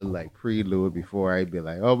like prelude before I'd be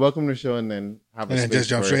like, "Oh, welcome to the show," and then just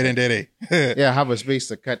jump straight in, did they? Yeah, have a space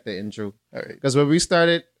to cut the intro. Because when we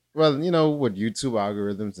started, well, with YouTube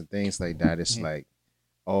algorithms and things like that, it's like,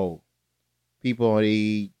 oh, people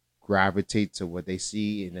they gravitate to what they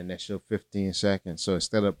see in the initial 15 seconds. So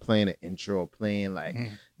instead of playing the intro or playing like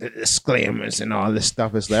the disclaimers and all this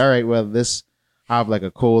stuff, it's like, all right, well, let's have like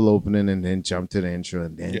a cold opening and then jump to the intro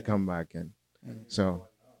and then come back in. So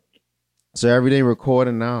everything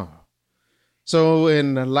recording now. So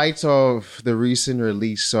in the light of the recent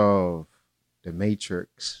release of The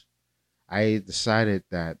Matrix, I decided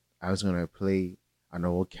that I was gonna play an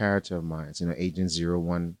old character of mine, Agent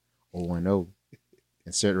 01010.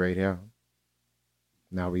 Insert right here.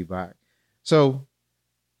 Now we back. So,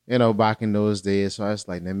 back in those days, so I was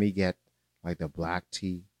like, let me get like the black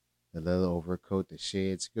tee, the little overcoat, the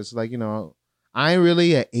shades. Because I ain't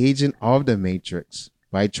really an agent of the Matrix,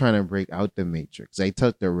 but I trying to break out the Matrix. I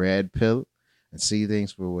took the red pill and see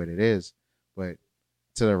things for what it is. But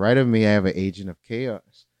to the right of me, I have an agent of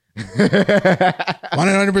chaos.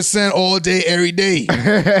 100% all day, every day.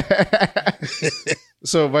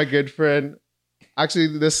 So my good friend,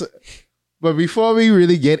 actually but before we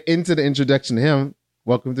really get into the introduction to him,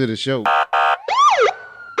 welcome to the show.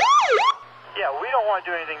 Yeah, we don't want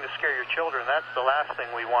to do anything to scare your children. That's the last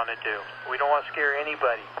thing we want to do. We don't want to scare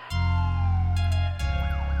anybody.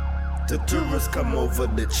 The tourists come over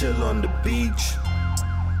to chill on the beach,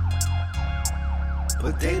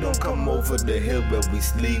 but they don't come over the hill where we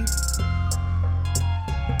sleep.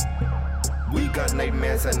 We got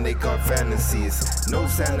nightmares and they got fantasies. No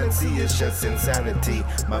sanity, it's just insanity.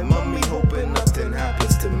 My mommy hoping nothing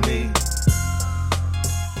happens to me.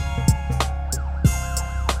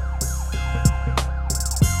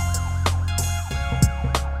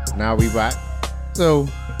 Now we back. So,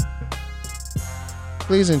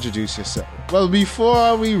 please introduce yourself. Well,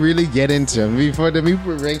 before we really get into him, before the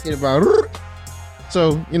people ranking about...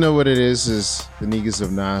 So, you know what it is the niggas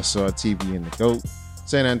of Nassau, TV and the GOAT.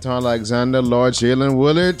 St. Anton Alexander, Lord Jalen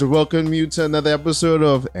Willard, to welcome you to another episode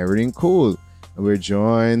of Erryting Kool. And we're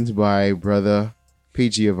joined by brother P.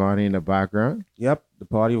 Giovanni in the background. Yep, the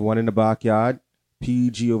party of one in the backyard. P.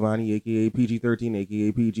 Giovanni, a.k.a. PG-13,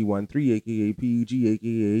 a.k.a. PG-13, a.k.a. PG,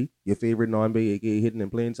 a.k.a. your favorite non-bay, a.k.a. hidden in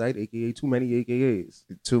plain sight, a.k.a. too many a.k.a.s.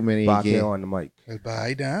 Too many back here on the mic.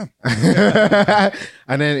 Goodbye, damn.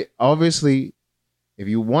 And then, obviously, if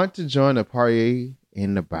you want to join a party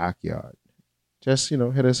in the backyard, just,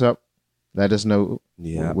 hit us up. Let us know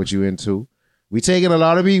what you into. We taking a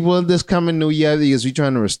lot of people this coming New Year because we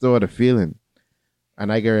trying to restore the feeling.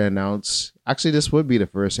 And I gotta announce, actually, this would be the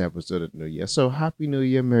first episode of New Year. So Happy New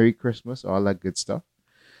Year, Merry Christmas, all that good stuff.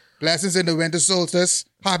 Blessings in the winter solstice,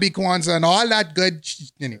 Happy Kwanzaa, and all that good.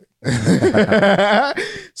 Anyway.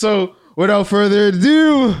 So without further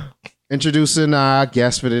ado, introducing our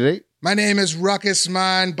guest for today. My name is Ruckus,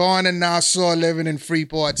 man. Born in Nassau, living in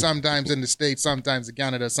Freeport, sometimes in the States, sometimes in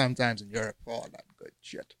Canada, sometimes in Europe. All that good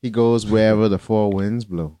shit. He goes wherever the four winds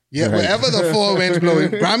blow. Yeah, right. Wherever the four winds blow.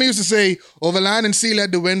 Grandma used to say, over land and sea,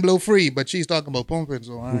 let the wind blow free. But she's talking about pumping,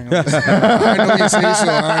 so I know. I know you say so,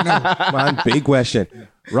 I know. Man, big question.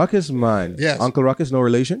 Ruckus, man. Yes. Uncle Ruckus, no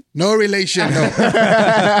relation? No relation, no.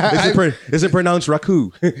 Is it pronounced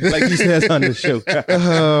Raku? Like he says on the show.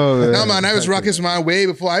 No, man, I was Ruckus, man, way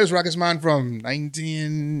before. I was Ruckus, man, from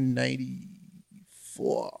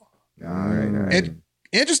 1994. All right.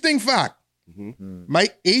 Interesting fact. Mm-hmm. My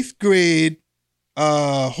 8th grade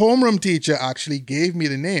homeroom teacher actually gave me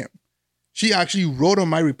the name. She actually wrote on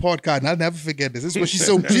my report card, and I'll never forget this. This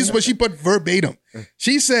is what she put verbatim.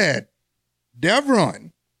 She said,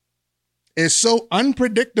 Devron is so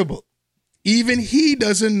unpredictable. Even he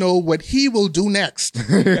doesn't know what he will do next.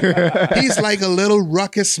 He's like a little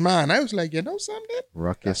ruckus man. I was like, you know something?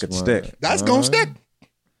 Ruckus man. Stick. That's gonna stick.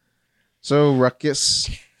 So, Ruckus.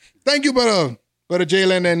 Thank you, Brother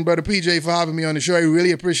Jalen and Brother PJ, for having me on the show. I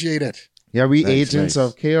really appreciate it. Yeah, we agents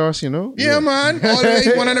of chaos, Yeah, man. Always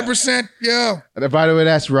 100%. Yeah. And by the way,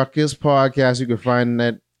 that's Ruckus Podcast. You can find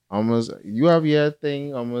that you have your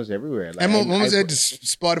thing almost everywhere. Like, I'm almost at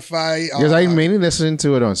Spotify. Because I mainly listen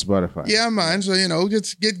to it on Spotify. Yeah, man. So,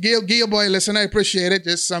 just give your boy a listen. I appreciate it.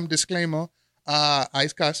 Just some disclaimer. I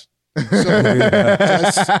cuss. So,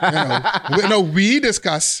 we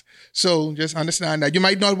discuss. So just understand that. You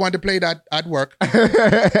might not want to play that at work.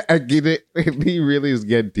 I get it. He really is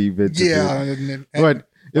getting deep into it. But,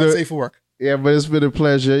 safe for work. Yeah, but it's been a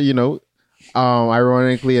pleasure,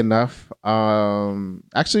 ironically enough,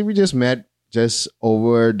 actually we just met just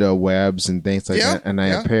over the webs and things like that. And I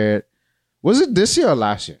appeared, was it this year or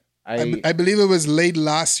last year? I believe it was late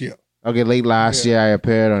last year. Okay, late last year I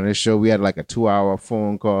appeared on this show. We had like a 2-hour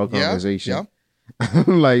phone call conversation.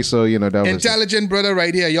 Like, so, you know, that was intelligent brother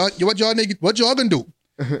right here. What y'all gonna do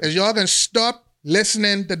is y'all gonna stop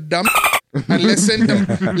listening to dumb and listen to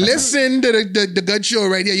the good show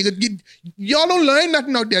right here. Y'all don't learn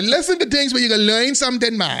nothing out there. Listen to things where you can learn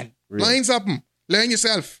something, man. Really? Learn something. Learn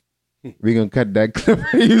yourself. we gonna cut that clip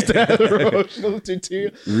and use that promotional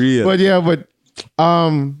to Real. But yeah,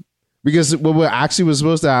 because what actually was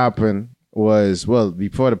supposed to happen was, well,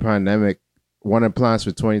 before the pandemic, one of the plans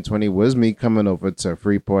for 2020 was me coming over to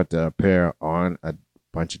Freeport to appear on a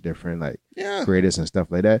bunch of different creators and stuff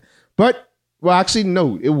like that. But well, actually,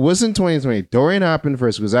 no, it wasn't 2020. Dorian happened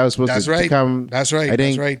first because I was supposed to come. That's right. I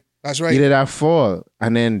think That's right. either that fall,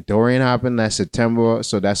 and then Dorian happened that September.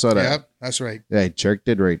 So that's sort of that's right. Yeah, jerked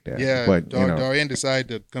it right there. Yeah, but Dorian decided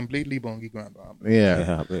to completely bongi grandpa.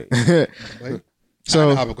 Yeah. Right?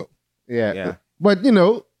 So Yeah. But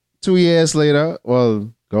 2 years later,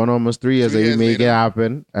 well, going almost 3 years, 3 we years make later. it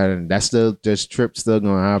happen, and that's still trip's still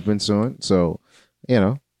gonna happen soon. So,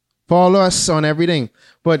 follow us on everything.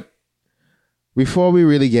 But before we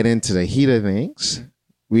really get into the heat of things,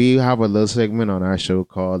 we have a little segment on our show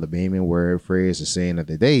called the Baming Word, Phrase, or Saying of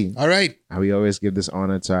the Day. All right. And we always give this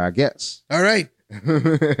honor to our guests. All right.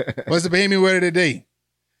 What's the baby word of the day?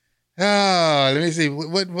 Let me see.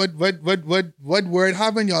 What word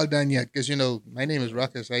haven't y'all done yet? Because my name is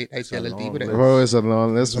Ruckus. I see a little deep with it. Oh, it's a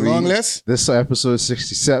long list. It's a long list. This is episode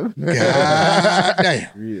 67. God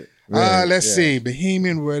damn. Yeah. Let's see.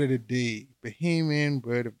 Bahamian word of the day. Bahamian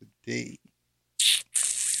word of the day.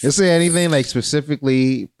 Is there anything like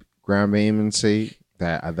specifically Grand Bahamian say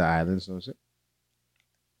that other islands don't say?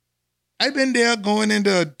 I've been there going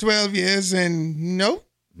into 12 years and no.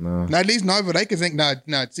 Not at least not what I can think.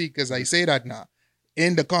 Not see, because I say that now.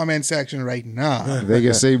 In the comment section right now. They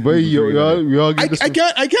can say, but y'all get this. I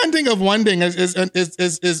can't think of one thing is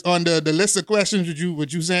on the list of questions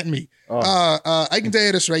which you sent me. I can tell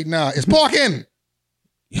you this right now. It's porkin.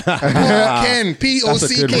 Porkin.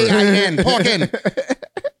 P-O-C-K-I-N. Porkin.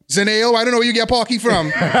 Zeneo, I don't know where you get porky from.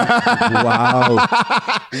 Wow.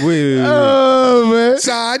 Wait. Oh, man.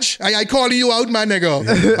 Sarge, I calling you out, my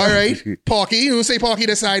nigga. All right. Porky. You don't say porky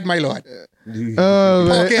this side, my lord. Oh,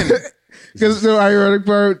 man. Porkin. Because the ironic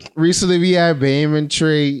part, recently we had Bayman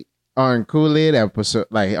Trey on Kool-Aid episode,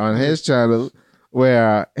 like on his channel,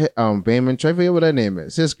 where Bayman Trey, I forget what her name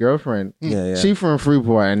is, his girlfriend. Yeah. She from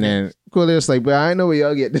Freeport, and then Kool-Aid was like, but I know where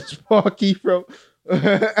y'all get this porky from.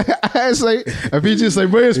 I was like, and PJ's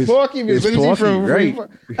like, but it's porky, man. It's Where is he porky, from? right.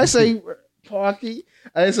 Freeport? I say, porky.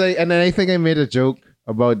 I say, and then I think I made a joke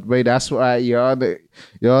about, wait, that's why y'all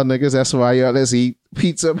niggas, that's why y'all let's eat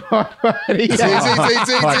pizza hot body.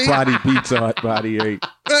 Hot body pizza, hot body, right?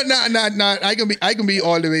 Nah. I can be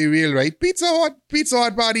all the way real, right? Pizza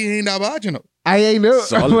hot body ain't that bad, I ain't know.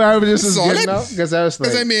 Solid. I was just Solid. good enough because I was like,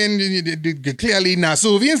 Because I mean, clearly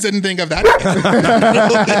Nasuvians didn't think of that.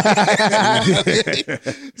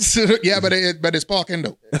 So, yeah, but it's parking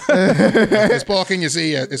though. It's parking. You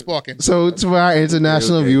see, it's parking. so to our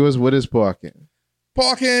international viewers, what is parking?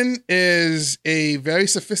 Parking is a very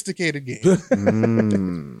sophisticated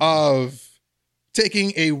game of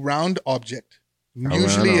taking a round object,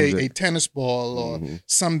 usually a tennis ball or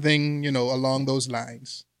something, along those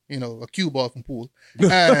lines. A cue ball from Pool.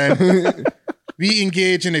 And we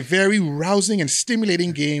engage in a very rousing and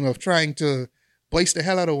stimulating game of trying to boist the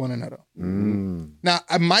hell out of one another. Now,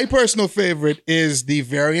 my personal favorite is the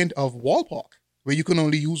variant of wall park, where you can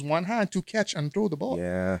only use one hand to catch and throw the ball.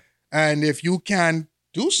 Yeah. And if you can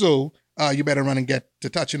do so, you better run and get to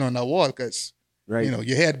touching on that wall because, Right.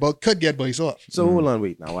 your head could get boys off. So hold on,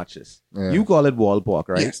 wait. Now watch this. Yeah. You call it wall park,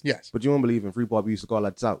 right? Yes. But you don't believe in Freeport, we used to call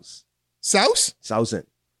that South. South? Southend.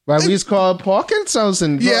 But we just call parking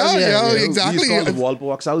something. Yeah, We exactly. used to call it wall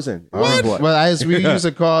park Southend. Well, we used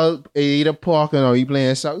to call either parking or you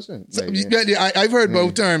playing Southend. I've heard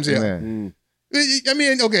both terms, yeah. Yeah. I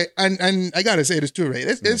mean, okay, and I gotta say this too, right?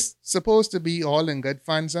 It's supposed to be all in good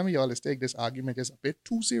fun. Some of y'all let's take this argument just a bit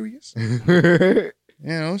too serious.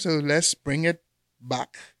 So let's bring it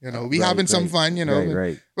back. We having some fun,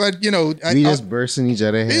 Right. But We just bursting each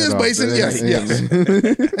other head we just off. bursting, yes.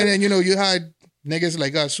 And then you had niggas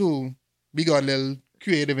like us who we got a little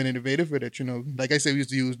creative and innovative with it. Like I said, we used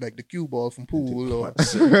to use like the cue ball from Pool or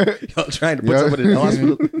Y'all trying to put somebody in the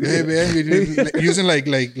hospital. yeah, man, using like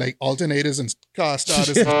alternators and car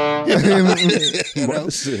starters.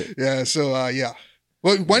 Yeah, so yeah.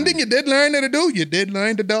 Well, one thing you did learn how to do, you did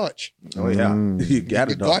learn to dodge. Oh yeah, you got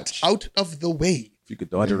to You got dodge. out of the way. If you could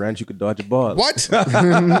dodge a wrench, you could dodge a ball. What?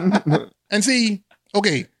 And see,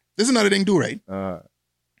 okay, this is another thing too, right?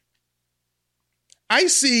 I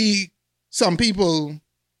see some people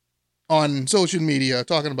on social media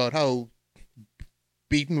talking about how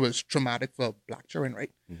beating was traumatic for black children, right?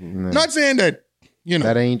 No, Not saying that,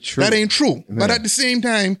 that ain't true. that ain't true. No. But at the same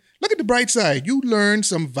time, look at the bright side. You learn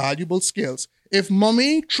some valuable skills. If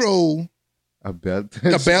mommy throw a belt.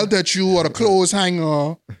 the belt at you or the clothes hanger,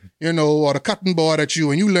 or the cutting board at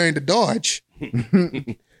you, and you learn to dodge,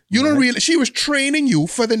 you don't really. She was training you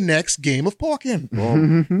for the next game of parking.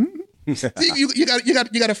 you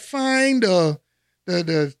got to find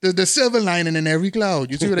the silver lining in every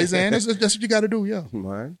cloud. You see what I'm saying? That's what you got to do, yeah.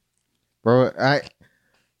 Man. Bro,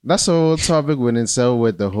 that's a whole topic when it's so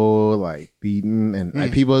with the whole like beating and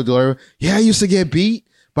like people go, yeah, I used to get beat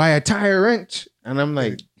by a tire wrench, and I'm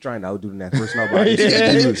like, Trying to outdo the next person. Nobody.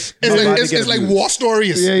 It's like war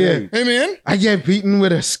stories. Yeah. Hey man, I get beaten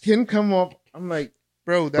with a skin come up. I'm like,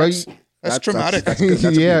 bro, that's traumatic. That's yeah,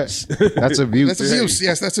 abuse. that's abuse. That's abuse.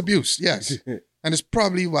 Yes, that's abuse. Yes, and it's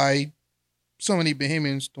probably why so many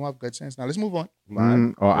Bahamians don't have good sense. Now let's move on.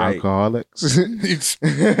 Man. Or Right. alcoholics.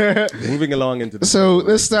 Moving along into the So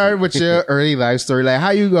let's start with your early life story. Like how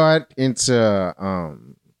you got into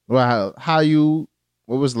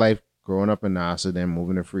what was life growing up in Nassau, then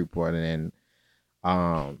moving to Freeport, and then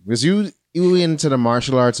because you into the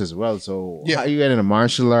martial arts as well. So Yeah. how you get into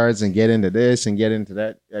martial arts and get into this and get into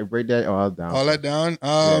that? I break that all down. All that down.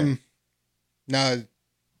 Now,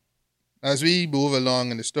 as we move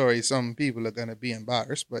along in the story, some people are gonna be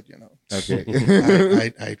embarrassed, but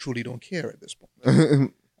Okay. I truly don't care at this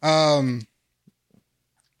point.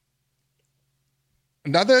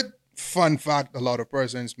 Another fun fact a lot of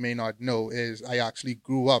persons may not know is I actually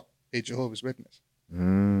grew up a Jehovah's Witness.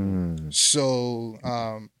 So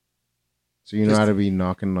So you know how to be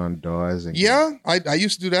knocking on doors and yeah, I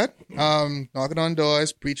used to do that. Knocking on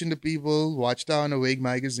doors, preaching to people, Watchtower Awake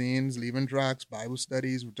magazines, leaving tracts, Bible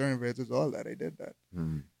studies, return visits, all that. I did that.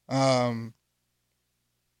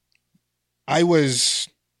 I was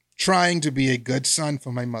trying to be a good son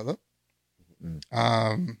for my mother.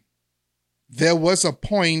 There was a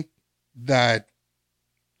point that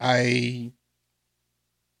I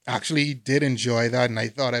actually did enjoy that, and I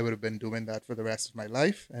thought I would have been doing that for the rest of my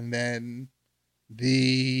life. And then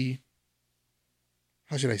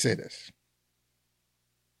how should I say this?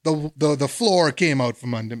 The floor came out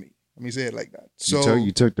from under me. Let me say it like that. So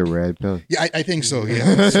you took the red pill. yeah, I think so.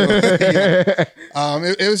 Yeah. So, yeah.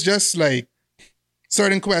 It was just like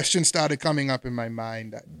certain questions started coming up in my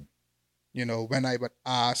mind that, when I would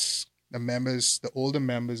ask the older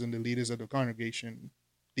members and the leaders of the congregation,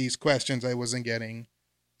 these questions, I wasn't getting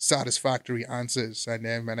satisfactory answers. And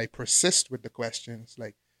then when I persist with the questions,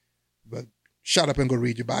 like, but shut up and go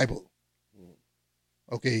read your Bible.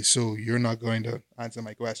 Okay, so you're not going to answer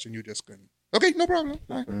my question. You're just going to, okay, no problem.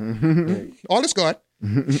 All right. All is God.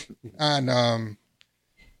 And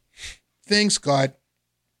things got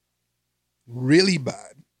really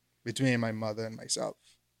bad between my mother and myself.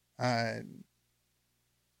 And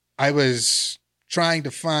I was trying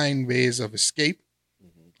to find ways of escape.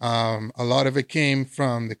 A lot of it came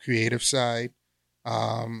from the creative side.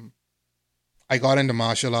 I got into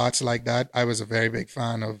martial arts like that. I was a very big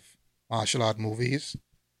fan of martial art movies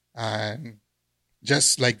and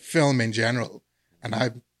just like film in general. And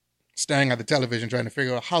I'm staring at the television trying to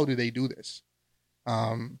figure out how do they do this.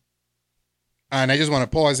 And I just want to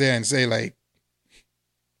pause there and say, like,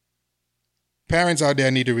 parents out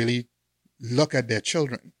there need to really look at their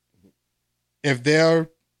children. If they're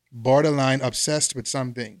borderline obsessed with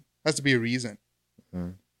something, has to be a reason.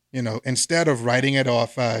 Instead of writing it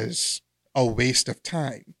off as a waste of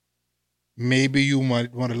time, maybe you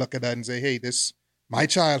might want to look at that and say, hey, my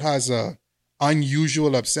child has a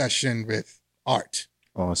unusual obsession with art.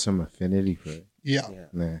 Awesome affinity for it. Yeah.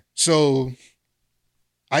 Yeah. So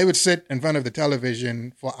I would sit in front of the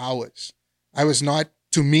television for hours. I was not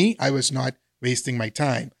wasting my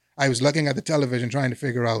time. I was looking at the television trying to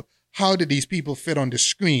figure out, how did these people fit on the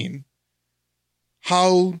screen?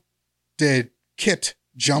 How did Kit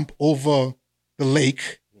jump over the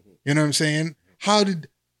lake? You know what I'm saying? How did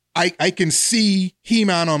I can see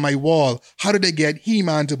He-Man on my wall. How did they get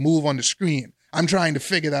He-Man to move on the screen? I'm trying to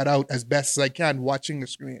figure that out as best as I can watching the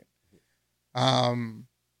screen.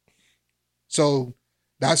 So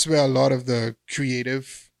that's where a lot of the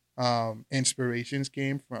creative inspirations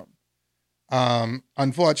came from.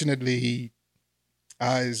 Unfortunately,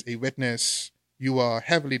 as a witness, you are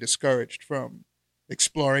heavily discouraged from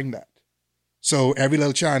exploring that. So every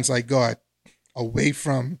little chance I got away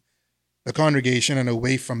from the congregation and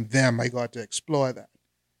away from them, I got to explore that.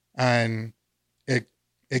 And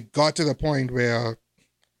it got to the point where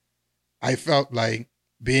I felt like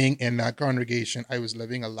being in that congregation, I was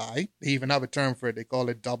living a lie. They even have a term for it. They call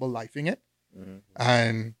it double lifing it.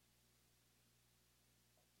 And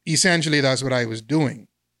essentially that's what I was doing.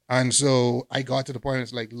 And so I got to the point,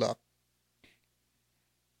 it's like, look,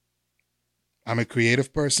 I'm a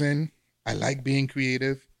creative person. I like being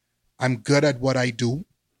creative. I'm good at what I do.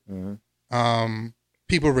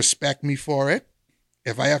 People respect me for it.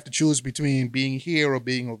 If I have to choose between being here or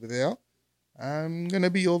being over there, I'm going to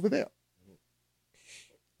be over there.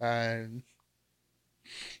 And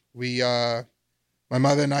my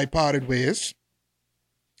mother and I parted ways.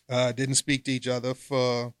 Didn't speak to each other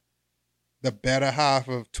for the better half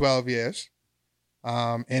of 12 years.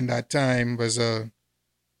 In that time was a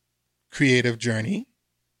creative journey,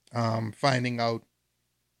 finding out,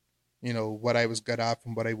 what I was good at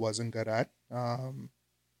from what I wasn't good at.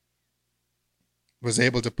 Was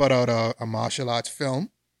able to put out a martial arts film,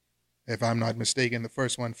 if I'm not mistaken, the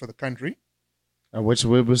first one for the country. What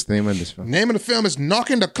was the name of this film? Name of the film is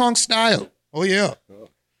Knocking the Conch Style. Oh, yeah.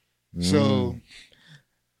 So...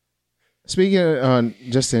 Speaking of,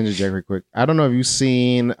 just to interject real quick, I don't know if you've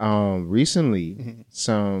seen recently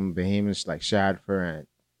some behemoths like Shadfer and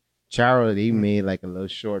Charo. They made like a little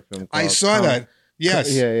short film. I saw that.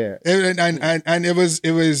 Yes. Yeah. And it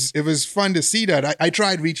was fun to see that. I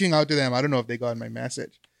tried reaching out to them. I don't know if they got my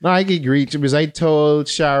message. No, I could reach because I told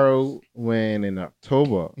Charo when in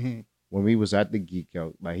October when we was at the Geek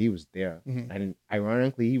Out, like he was there, and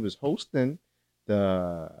ironically he was hosting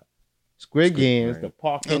the Squid Games, right. The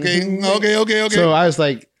parking. Okay. So I was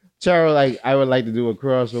like, Charo, like I would like to do a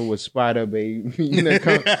crossover with Spider Baby,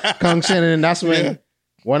 Kung Shen, and that's when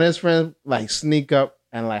one of his friends like sneak up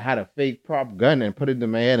and like had a fake prop gun and put it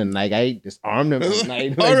in my head and like I disarmed him. And,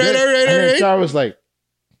 like, all right. And Charo was like,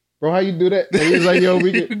 bro, how you do that? And he was like, yo,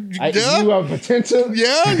 we could, you have potential.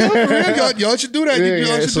 Yeah, for real. Y'all should do that.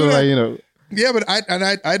 Y'all should so do like, that. Yeah, but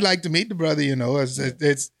I'd like to meet the brother.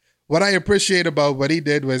 It's what I appreciate about what he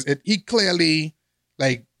did was he clearly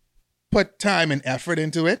like put time and effort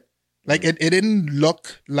into it. Like it didn't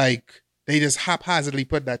look like they just haphazardly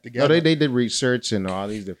put that together. No, they did research and all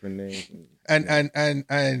these different things. And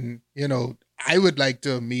I would like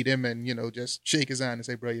to meet him and just shake his hand and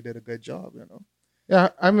say, bro, you did a good job.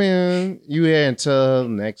 Yeah, I mean, you here until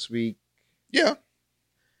next week. Yeah.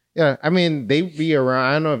 Yeah, I mean, they be around.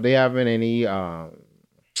 I don't know if they having any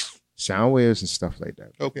sound waves and stuff like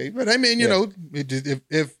that. Okay, but I mean,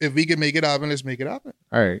 if we can make it happen, let's make it happen.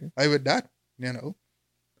 All right. I would that, And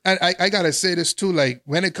I gotta say this too, like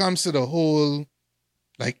when it comes to the whole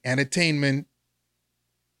like entertainment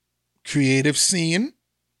creative scene,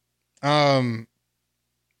 Grand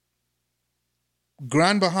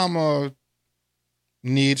Bahama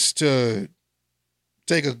needs to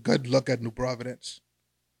take a good look at New Providence.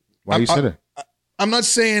 Why you say that? I'm not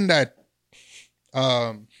saying that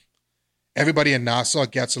everybody in Nassau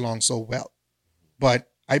gets along so well, but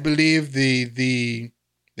I believe the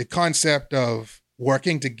concept of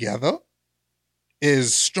working together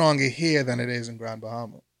is stronger here than it is in Grand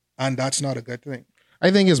Bahama, and that's not a good thing. I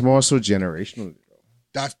think it's more so generational.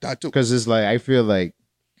 That too, because it's like I feel like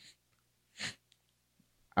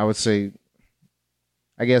I would say,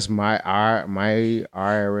 I guess my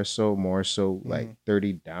era so more so like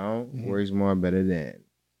 30 down works more better than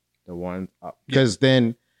the one up. Because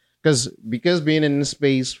because being in the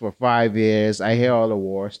space for 5 years, I hear all the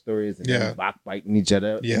war stories and them backbiting each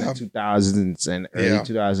other in the 2000s and early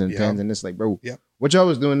 2010s, and it's like, bro, what y'all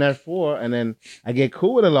was doing that for? And then I get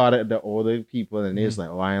cool with a lot of the older people, and it's like,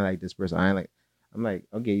 oh, I ain't like this person. I'm like,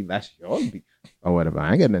 okay, that's your beef or whatever.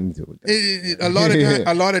 I ain't got nothing to do with that.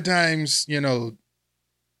 A lot of times,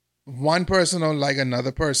 one person don't like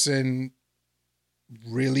another person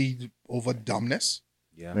really over dumbness.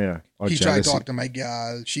 Yeah. Or he jealousy. tried to talk to my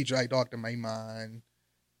gal. She tried to talk to my man.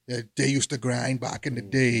 They used to grind back in the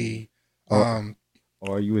day. Or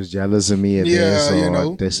you was jealous of me at this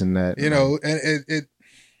or this and that. And it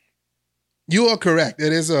you are correct.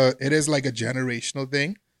 It is like a generational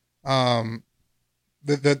thing.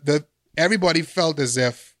 The everybody felt as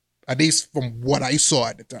if, at least from what I saw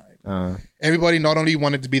at the time, everybody not only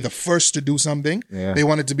wanted to be the first to do something, they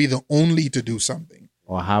wanted to be the only to do something.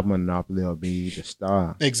 Or have monopoly or be the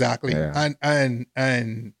star. Exactly. Yeah.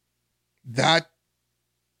 And that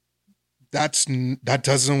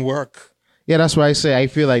doesn't work. Yeah, that's why I say I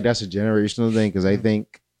feel like that's a generational thing, because I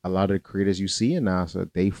think a lot of the creators you see in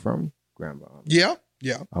NASA, they from Grand Bahama. Yeah.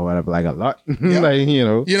 Or whatever, like a lot.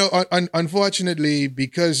 Yeah. Unfortunately,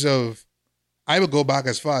 because of, I would go back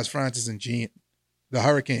as far as Francis and Jean, the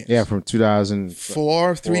Hurricanes. Yeah, from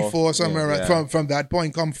 2004, 4, somewhere around. From that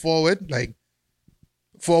point come forward, like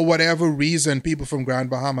for whatever reason, people from Grand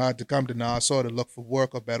Bahama had to come to Nassau to look for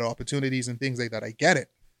work or better opportunities and things like that. I get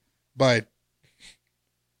it. But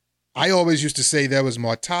I always used to say there was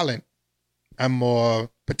more talent and more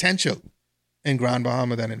potential in Grand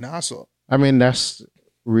Bahama than in Nassau. I mean, that's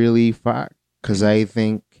really fact. Because I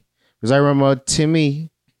remember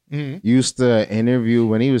Timmy used to interview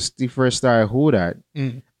when he first started Who That.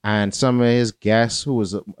 And some of his guests who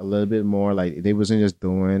was a little bit more like, they wasn't just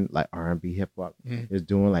doing like R&B hip hop. They was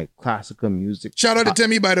doing like classical music. Shout out to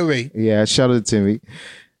Timmy, by the way. Yeah, shout out to Timmy.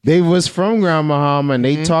 They was from Grand Bahama and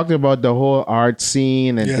they talked about the whole art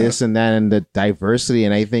scene and this and that and the diversity.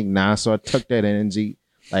 And I think Nassau took that energy.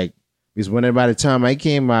 Like, because by the time I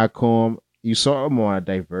came back home, you saw a more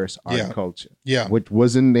diverse art culture. Yeah. Which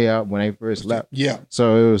wasn't there when I first left. Yeah.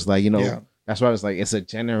 So it was like, that's why I was like, it's a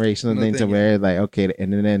generational thing to where like, okay,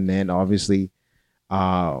 and then obviously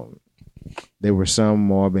there were some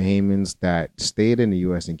more Bahamians that stayed in the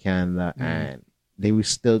US and Canada and they were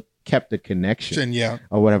still kept the connection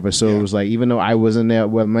or whatever. So it was like, even though I wasn't there,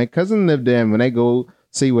 well, my cousin lived there, and when I go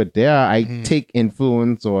see what there, I take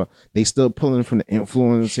influence, or they still pulling from the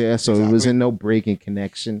influence here. So it wasn't no breaking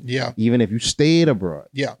connection. Yeah. Even if you stayed abroad.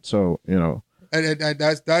 Yeah. So, and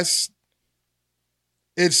that's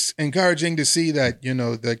it's encouraging to see that,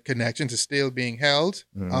 the connections are still being held.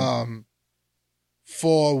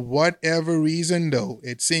 For whatever reason, though,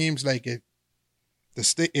 it seems like it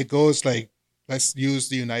goes like, let's use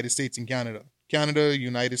the United States and Canada. Canada,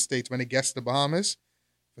 United States, when it gets to the Bahamas,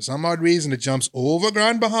 for some odd reason, it jumps over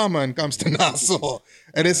Grand Bahama and comes to Nassau.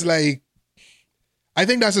 And it's like, I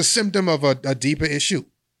think that's a symptom of a deeper issue.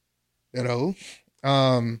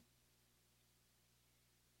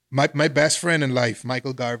 My best friend in life,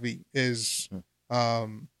 Michael Garvey, is a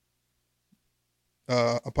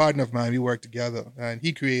partner of mine. We work together, and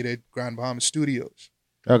he created Grand Bahama Studios.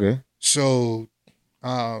 Okay. So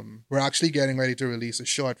we're actually getting ready to release a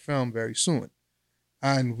short film very soon.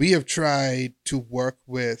 And we have tried to work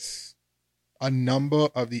with a number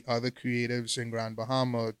of the other creatives in Grand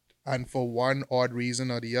Bahama, and for one odd reason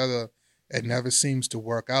or the other, it never seems to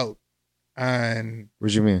work out. And what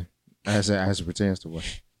do you mean? As it pertains to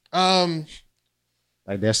what?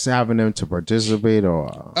 Like they're having them to participate,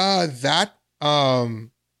 or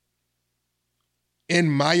in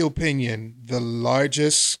my opinion, the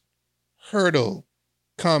largest hurdle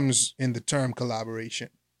comes in the term collaboration.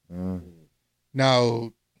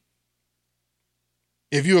 Now,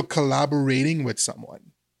 if you're collaborating with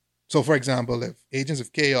someone, so for example, if Agents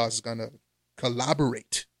of Chaos is gonna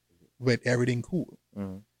collaborate with Erryting Kool,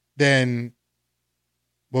 then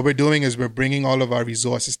what we're doing is we're bringing all of our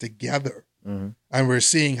resources together, and we're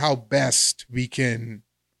seeing how best we can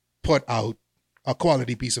put out a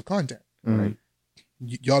quality piece of content. Right?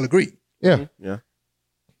 Y'all agree? Yeah. Yeah.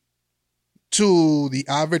 To the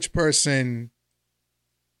average person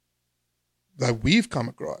that we've come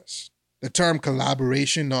across, the term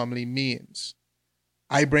collaboration normally means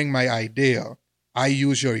I bring my idea, I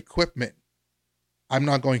use your equipment, I'm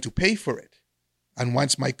not going to pay for it. And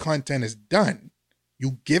once my content is done,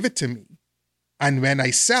 you give it to me. And when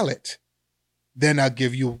I sell it, then I'll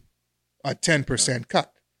give you a 10%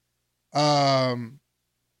 cut. No,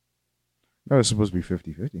 it's supposed to be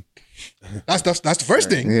 50-50. That's the first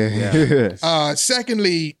thing. Yeah.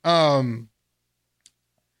 Secondly, I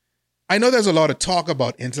know there's a lot of talk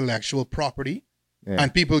about intellectual property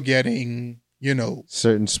and people getting,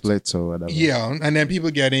 certain splits or whatever. Yeah, and then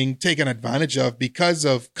people getting taken advantage of because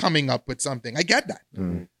of coming up with something. I get that,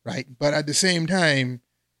 right? But at the same time,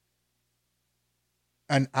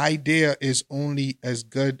 an idea is only as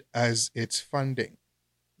good as its funding.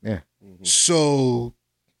 Yeah. So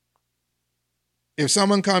if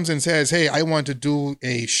someone comes and says, hey, I want to do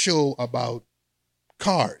a show about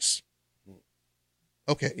cars.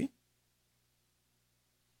 Okay.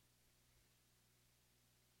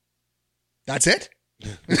 That's it?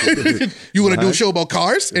 You want to do a show about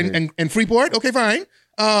cars in Freeport? Okay, fine.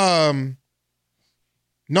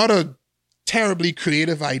 Not a terribly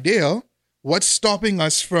creative idea. What's stopping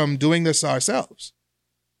us from doing this ourselves?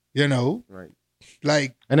 Right.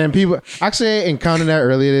 Like, and then people actually encountered that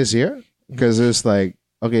earlier this year, because it's like,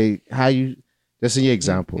 okay, just in your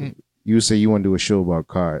example, you say you want to do a show about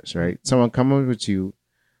cars, right? Someone come up with you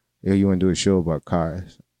want to do a show about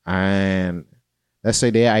cars, and let's say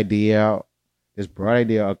their idea, this broad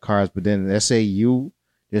idea of cars, but then let's say you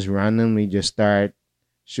just randomly just start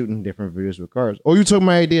shooting different videos with cars. Oh, you took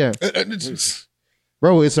my idea.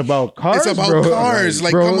 Bro, it's about cars. It's about bro. cars.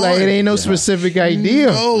 Like, bro, come like on. It ain't no specific idea.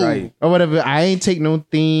 No. Right. Or whatever. I ain't take no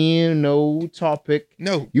theme, no topic.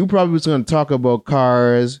 No. You probably was going to talk about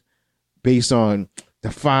cars based on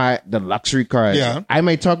the luxury cars. Yeah. I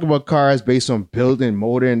might talk about cars based on building,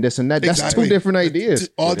 motor, and this and that. That's Exactly. two different ideas.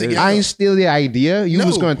 Altogether. I ain't steal the idea. You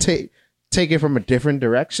was No. going to take it from a different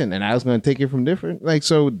direction, and I was going to take it from different. Like,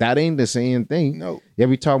 so that ain't the same thing. No. Yeah,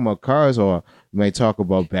 we talking about cars, or we might talk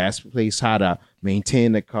about best place, how to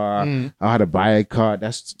maintain the car, or how to buy a car.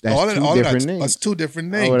 That's all two of different that's, things. that's two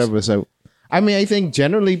different Or things. whatever. So, I mean, I think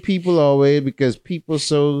generally people always, because people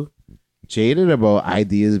so jaded about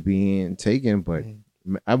ideas being taken, but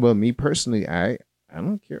well, me personally, I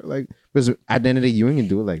don't care. Like, because at the end of the day, you ain't gonna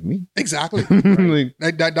do it like me. Exactly. Like,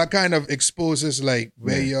 Like that kind of exposes like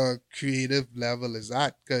where your creative level is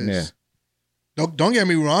at. Because Yeah. don't get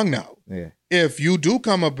me wrong now. yeah, If you do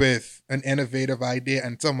come up with an innovative idea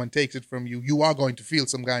and someone takes it from you, you are going to feel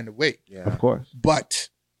some kind of way. of course. But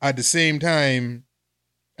at the same time,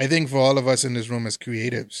 I think for all of us in this room as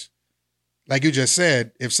creatives, like you just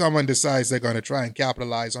said, if someone decides they're going to try and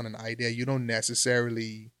capitalize on an idea, you don't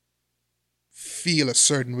necessarily feel a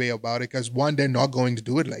certain way about it because one, they're not going to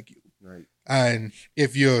do it like you. Right. And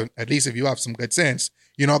if at least if you have some good sense,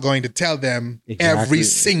 you're not going to tell them Exactly. every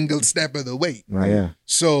single step of the way. Right. Yeah.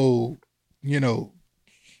 So,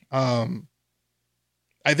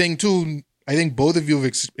 I think both of you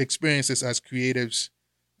have experienced this as creatives.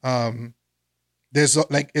 There's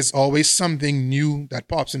it's always something new that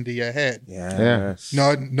pops into your head. Yes.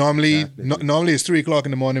 No, normally Definitely. it's 3:00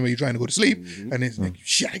 in the morning when you're trying to go to sleep, and it's like,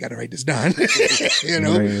 shit, I gotta write this down. Right,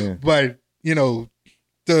 yeah. But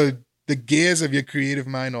the gears of your creative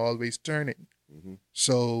mind are always turning.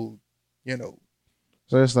 So,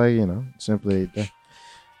 So it's like, simply that.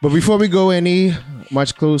 But before we go any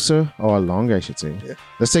much closer or longer, I should say,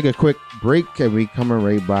 let's take a quick break and we coming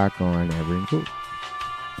right back on Erryting Kool.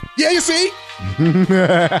 yeah, you see.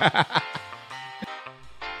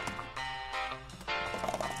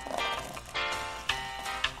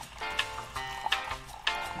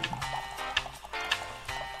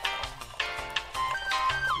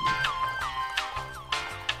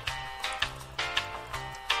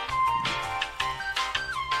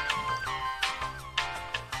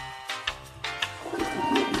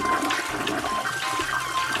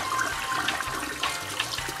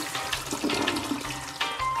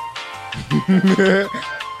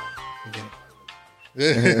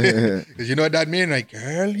 Because you know what that means? Like,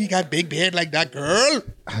 girl, you got big beard like that, girl.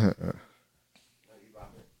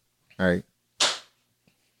 All right.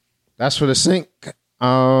 That's for the sink.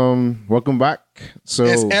 Welcome back. So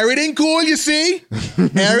It's everything cool, you see?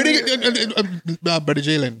 Everything, Brother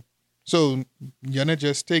Jalen. So, you're gonna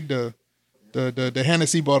just take the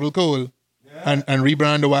Hennessy bottle Kool and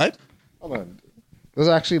rebrand the what? hold on. There's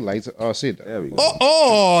actually lights. Oh, see it. There we go.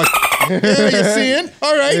 Oh, yeah, you seeing?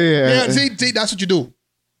 All right. Yeah. Yeah, see, that's what you do.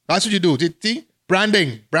 That's what you do. See?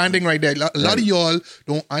 Branding right there. A lot of y'all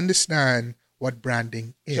don't understand what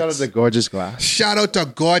branding is. Shout out to Gorgeous Glass. Shout out to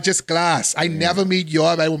Gorgeous Glass. I never meet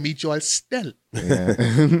y'all, but I will meet y'all still.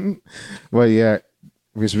 Yeah. Well, yeah,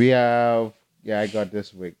 because we have, I got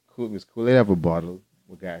this with Kool. Because Kool have a bottle.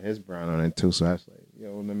 We got his brand on it too. So I was like,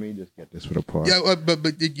 let me just get this for the part. Yeah, but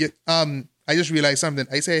I just realized something.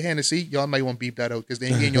 I say Hennessy, y'all might want to beep that out because they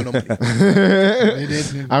ain't getting you no money.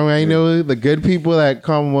 I mean, I know the good people at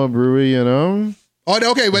Commonwealth Brewery,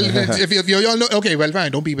 Oh, okay. Well, if y'all know, okay, well,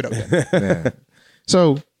 fine. Don't beep it out. Then. Yeah.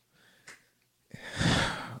 So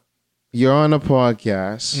you're on a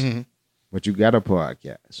podcast, but you got a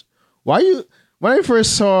podcast. When I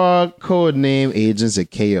first saw code name Agents of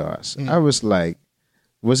Chaos, I was like,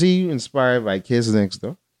 was he inspired by Kids Next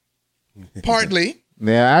Door? Partly.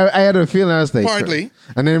 Yeah, I had a feeling. I was like, Partly.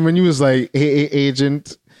 And then when you was like, hey,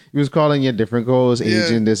 agent, he was calling you different codes,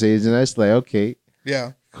 agent, this agent. I was like, okay,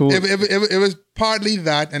 Yeah. cool. It was partly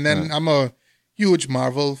that, and then I'm a huge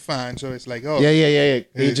Marvel fan, so it's like, oh, Yeah.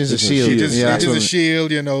 Agents of S.H.I.E.L.D. Agents Yeah, that's of what-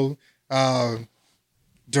 S.H.I.E.L.D.,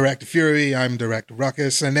 Director Fury, I'm Director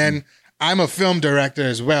Ruckus, and then I'm a film director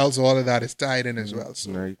as well, so all of that is tied in as well.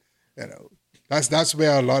 So, Right. that's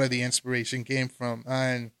where a lot of the inspiration came from.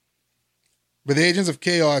 And with Agents of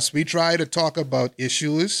Chaos, we try to talk about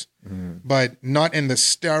issues, but not in the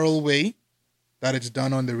sterile way that it's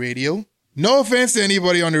done on the radio. No offense to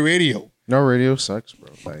anybody on the radio. No, radio sucks, bro.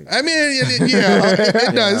 Like, I mean,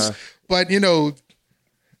 it does. But,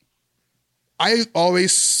 I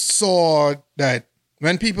always saw that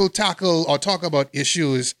when people tackle or talk about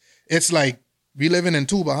issues, it's like we living in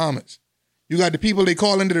two Bahamas. You got the people they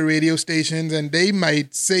call into the radio stations and they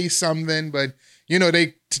might say something, but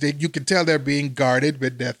they you can tell they're being guarded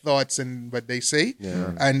with their thoughts and what they say.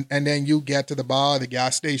 Yeah. And then you get to the bar, the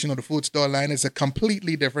gas station, or the food store line, it's a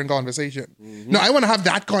completely different conversation. No, I want to have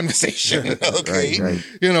that conversation. Okay.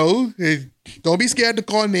 Right. Don't be scared to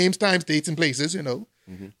call names, times, dates, and places,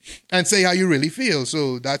 and say how you really feel.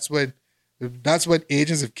 So that's what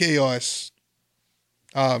Agents of Chaos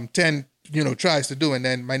tries to do. And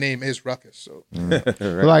then my name is Ruckus. So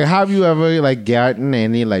Like, have you ever like gotten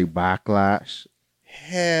any like backlash?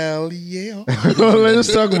 hell yeah.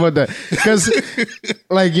 Let's talk about that, because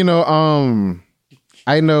like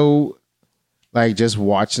I know, like, just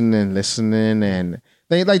watching and listening, and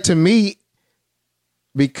they, like, to me,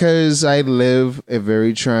 because I live a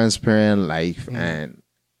very transparent life, and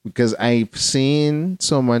because I've seen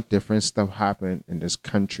so much different stuff happen in this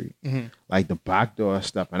country, like the backdoor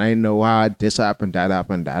stuff, and I know how this happened, that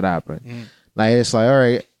happened, that happened. Like, it's like, all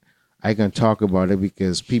right, I can talk about it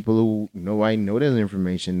because people who know I know this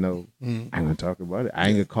information know I'm gonna talk about it. I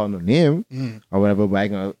ain't gonna call no name or whatever, but I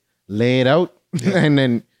gonna lay it out, and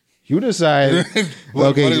then you decide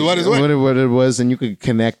what it was, and you could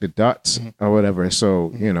connect the dots or whatever.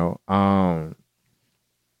 So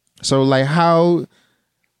so like how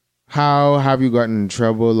have you gotten in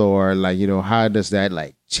trouble, or like how does that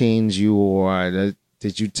like change you, or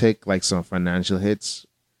did you take like some financial hits?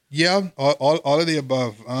 Yeah, all of the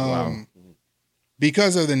above. Wow.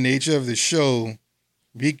 Because of the nature of the show,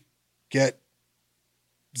 we get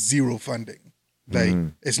zero funding. Like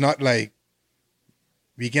it's not like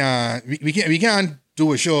we can't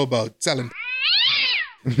do a show about selling.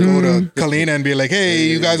 Go to Kalina and be like, hey,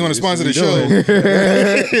 you guys want to sponsor the show?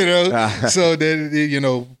 So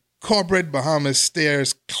then corporate Bahamas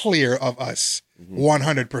stares clear of us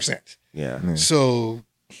 100%. Yeah. So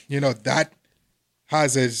that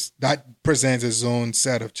presents its own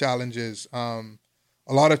set of challenges. A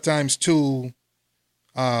lot of times too,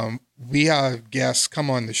 we have guests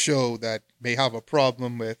come on the show that may have a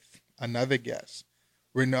problem with another guest,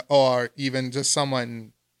 or even just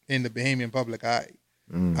someone in the Bahamian public eye,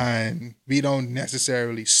 and we don't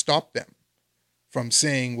necessarily stop them from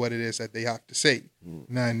saying what it is that they have to say.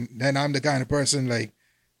 And then I'm the kind of person like,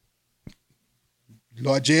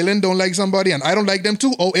 Lord Jalen don't like somebody and I don't like them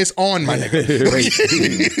too. Oh, it's on, my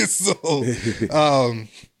nigga. So,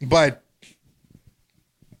 but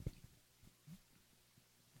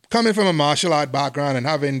coming from a martial art background and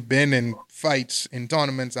having been in fights, in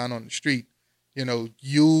tournaments and on the street,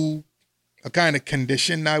 you are kind of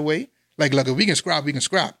conditioned that way. Like, look, if we can scrap, we can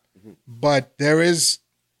scrap. But there is...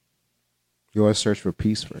 You always search for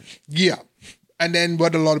peace first. Yeah. And then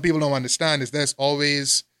what a lot of people don't understand is there's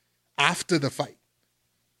always after the fight.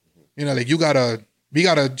 Like we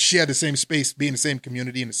gotta share the same space, be in the same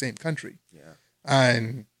community, in the same country. Yeah.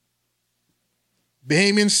 And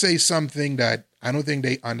Bahamians say something that I don't think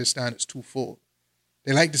they understand is twofold.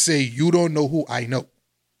 They like to say, you don't know who I know.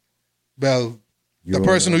 Well, the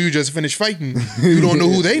person who you just finished fighting, you don't know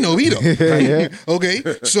who they know either. Right? Okay.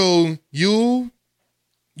 So you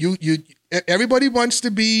everybody wants to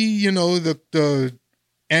be, the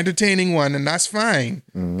entertaining one, and that's fine.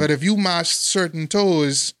 But if you mash certain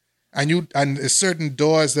toes and certain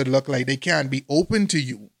doors that look like they can't be open to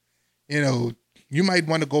you, you might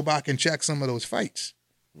want to go back and check some of those fights.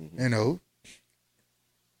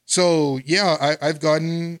 So yeah, I've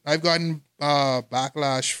gotten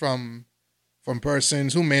backlash from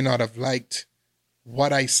persons who may not have liked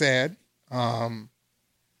what I said.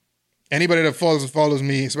 Anybody that follows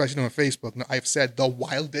me, especially on Facebook, I've said the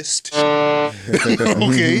wildest.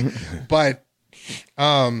 Okay, but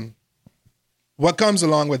what comes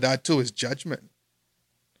along with that too is judgment.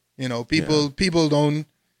 People don't.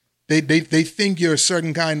 They think you're a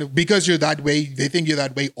certain kind of, because you're that way. They think you're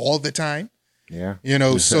that way all the time. Yeah.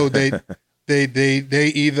 So they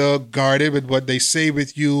either guard it with what they say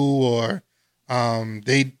with you, or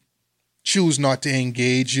they choose not to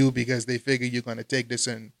engage you because they figure you're going to take this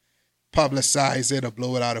and publicize it or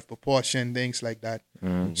blow it out of proportion, things like that.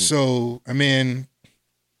 So, I mean,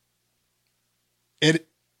 it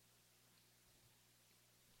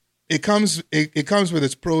comes with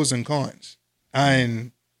its pros and cons,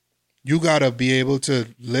 and you got to be able to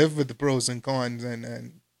live with the pros and cons,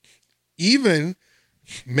 and even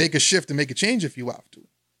make a shift and make a change if you have to.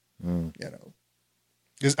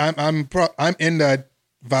 Because I'm in that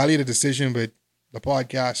value the decision with the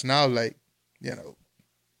podcast now. Like,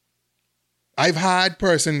 I've had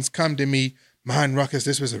persons come to me, man, Ruckus,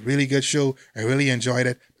 this was a really good show. I really enjoyed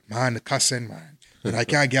it. Man, the cussing, man. And I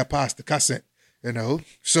can't get past the cussing,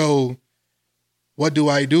 So what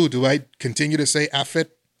do? Do I continue to say, F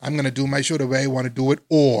it, I'm going to do my show the way I want to do it?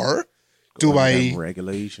 Or do I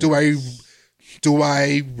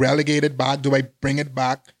relegate it back? Do I bring it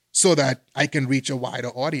back so that I can reach a wider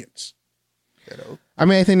audience? I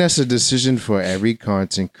mean, I think that's a decision for every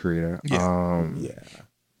content creator. Yeah.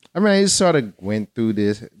 I mean, I just sort of went through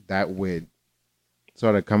that with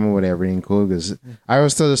started coming with Erryting Kool, because I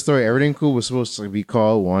always tell the story. Erryting Kool was supposed to be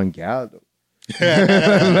called One Gal, though.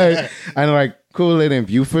 Like Kool-Aid in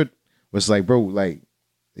Buford was like, bro, like,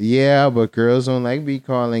 yeah, but girls don't like be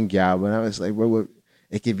calling gal. But I was like, bro,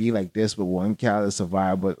 it could be like this, but One Gal is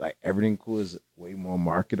survive. But like Erryting Kool is way more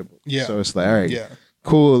marketable. Yeah. So it's like, all right,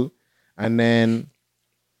 cool. And then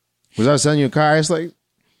was I selling your car? It's like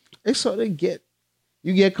it's sort of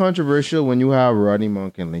you get controversial when you have Rodney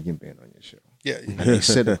Monk and Lincoln Band on your show. Yeah. And they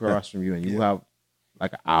sit across from you and you have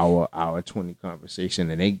like an hour 20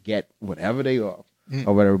 conversation, and they get whatever they off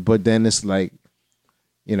or whatever. But then it's like,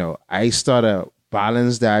 you know, I start to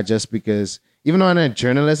balance that, just because even though I'm a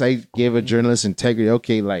journalist, I give a journalist integrity.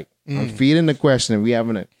 Okay, like I'm feeding the question and we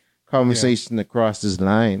having a conversation across this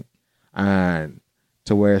line, and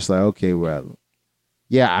to where it's like, okay, well,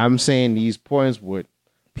 yeah, I'm saying these points what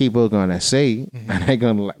people are gonna say, and I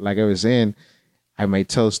gonna, like I was saying, I might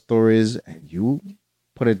tell stories and you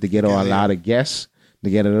put it together, a lot of guests to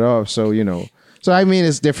get it off. So, you know, so I mean,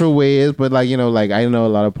 it's different ways, but like, you know, like I know a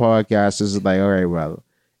lot of podcasters is like, all right, well,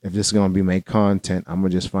 if this is going to be my content, I'm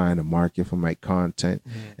going to just find a market for my content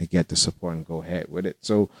and get the support and go ahead with it.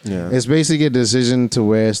 So it's basically a decision to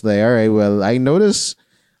where it's like, all right, well, I notice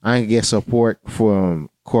I can get support from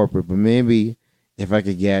corporate, but maybe if I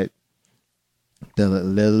could get the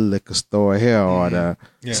little liquor store here or the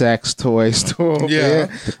sex toy store here,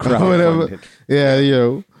 or whatever. Yeah, you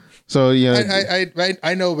know. So, you know.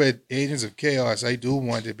 I know with Agents of Chaos, I do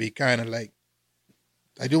want to be kind of like,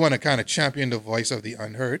 I do want to kind of champion the voice of the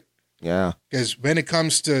unheard. Yeah. Because when it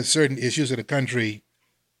comes to certain issues of the country,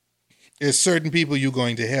 there's certain people you're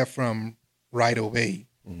going to hear from right away.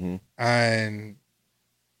 And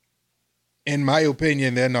in my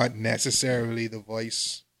opinion, they're not necessarily the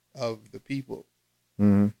voice of the people.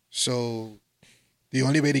 So the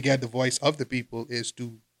only way to get the voice of the people is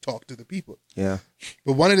to talk to the people. Yeah.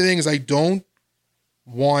 But one of the things I don't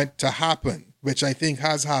want to happen, which I think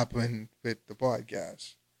has happened with the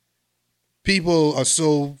podcast, people are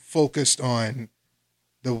so focused on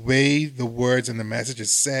the way the words and the message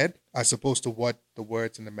is said as opposed to what the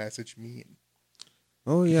words and the message mean.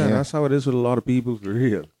 Oh yeah, that's how it is with a lot of people, for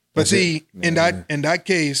real. But see, in that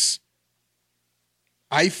case,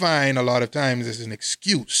 I find a lot of times it's an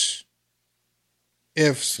excuse.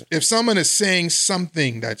 If someone is saying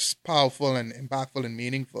something that's powerful and impactful and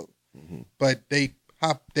meaningful, but they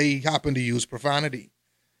happen to use profanity,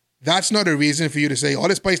 that's not a reason for you to say, "Oh,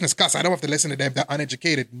 this person is cuss. I don't have to listen to them. They're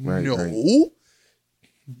uneducated." Right, no, right.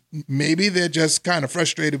 Maybe they're just kind of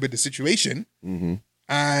frustrated with the situation,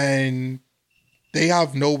 and they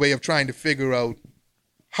have no way of trying to figure out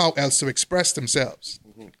how else to express themselves.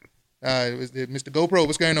 Mr. GoPro,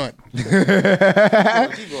 what's going on?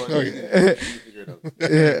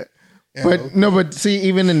 But see,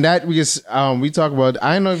 even in that, because we talk about,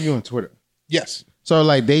 I don't know if you're on Twitter. Yes. So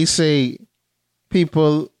like they say,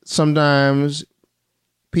 sometimes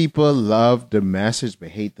people love the message but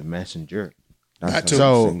hate the messenger. That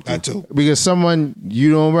too. Because someone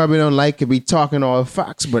you probably don't like could be talking all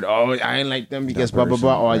facts, but I ain't like them because blah blah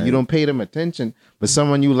blah, or you don't pay them attention. But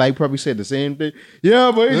someone you like probably said the same thing.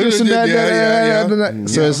 Yeah, but it's just that.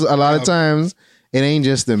 So it's a lot of times it ain't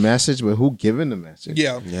just the message, but who giving the message.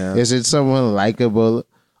 Yeah. Is it someone likable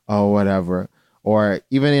or whatever, or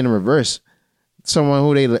even in reverse, someone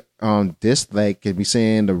who they dislike could be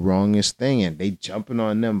saying the wrongest thing and they jumping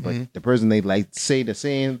on them, but the person they like say the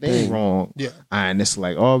same thing wrong. Yeah. And it's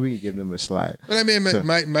like, we give them a slide. But I mean,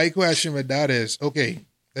 my question with that is, okay,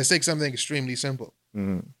 let's take something extremely simple.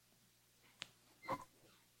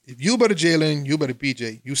 If you but a Jalen, you but a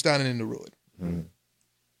PJ, you standing in the road.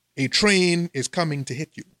 A train is coming to hit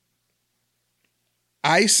you.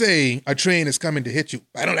 I say a train is coming to hit you.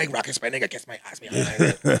 I don't like Ruckus, my nigga, kiss my ass.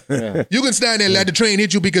 You can stand there and let the train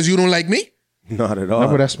hit you because you don't like me? Not at all. No,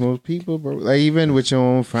 but that's most people, bro. Like even with your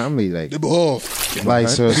own family, like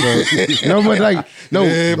so no, but like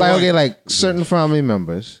like certain family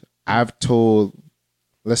members, I've told,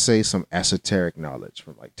 let's say, some esoteric knowledge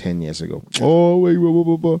from like 10 years ago. Oh wait, blah,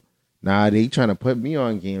 blah, blah. Nah, they trying to put me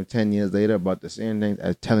on game 10 years later about the same thing I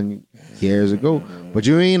was telling you years ago. But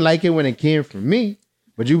you ain't like it when it came from me.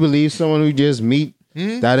 But you believe someone who just meet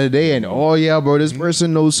the other day and, bro, this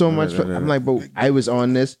person knows so much. I'm like, bro, I was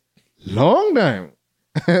on this long time.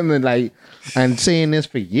 And then and saying this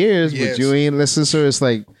for years, but you ain't listen. So it's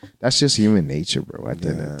like, that's just human nature, bro, at the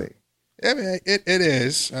end of the day. I mean, it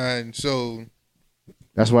is. And so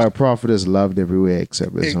that's why a prophet is loved everywhere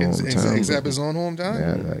except his hometown. Except his own hometown.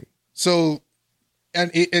 Yeah, like. So,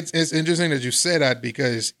 and it's interesting that you say that,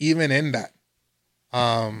 because even in that,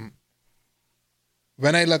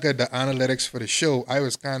 when I look at the analytics for the show, I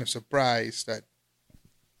was kind of surprised that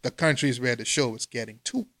the countries where the show was getting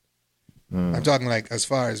to. I'm talking like as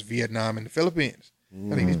far as Vietnam and the Philippines.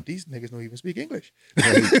 I think these niggas don't even speak English.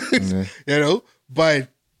 You know, but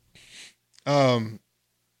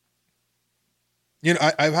you know,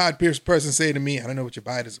 I've had person say to me, I don't know what you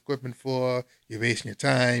buy this equipment for. You're wasting your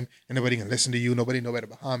time. And nobody can listen to you. Nobody know where the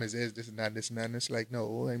Bahamas is, this and that, this and that. And it's like,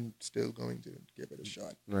 no, I'm still going to give it a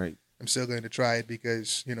shot. Right. I'm still going to try it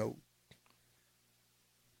because, you know,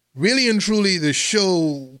 really and truly, the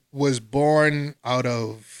show was born out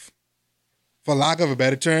of, for lack of a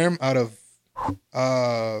better term, out of,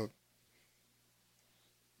 how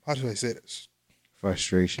should I say this?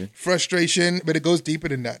 Frustration, but it goes deeper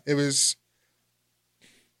than that. It was,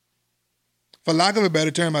 for lack of a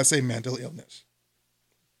better term, I'd say mental illness.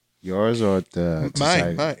 Yours or the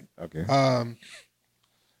society? Mine. Okay.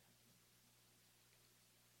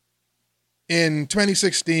 In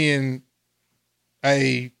 2016,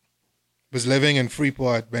 I was living in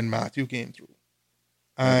Freeport when Matthew came through.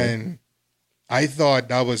 And I thought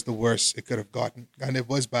that was the worst it could have gotten. And it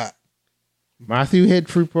was bad. Matthew hit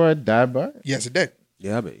Freeport, died by it? Yes, it did.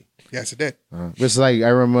 Yeah, baby. Yes, it did. It's like, I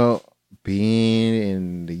remember being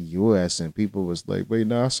in the U.S. and people was like, wait,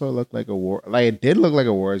 no, I saw it look like a war. Like, it did look like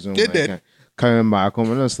a war zone. It did. Coming back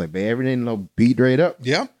home, and it's like, but everything beat right up.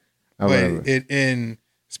 Yeah. But in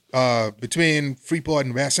between Freeport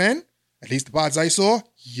and West End, at least the parts I saw,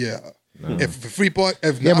 yeah. No. If Freeport,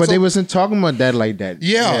 if yeah, Nassau, but they wasn't talking about that like that.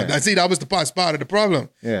 Yeah, I see. That was the part of the problem.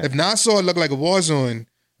 Yeah. If Nassau looked like a war zone,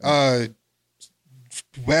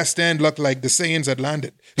 West End looked like the Saiyans had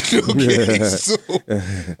landed. Okay, so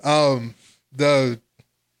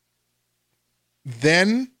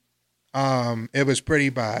it was pretty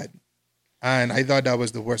bad, and I thought that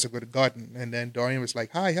was the worst I could have gotten. And then Dorian was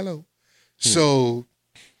like, "Hi, hello." So,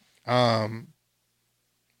 I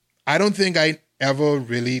don't think I ever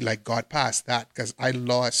really like got past that because I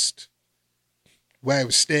lost where I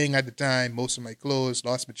was staying at the time, most of my clothes,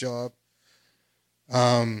 lost my job.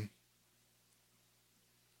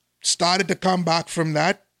 Started to come back from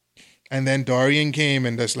that, and then Dorian came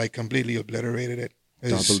and just like completely obliterated it.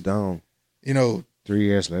 Doubled down. You know, 3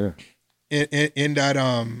 years later. In that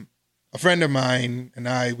a friend of mine and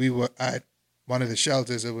I, we were at one of the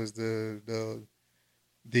shelters. It was the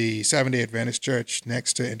Seventh-day Adventist Church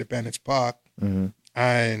next to Independence Park. Mm-hmm.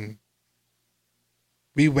 And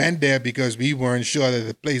we went there because we weren't sure that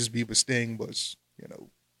the place we were staying was, you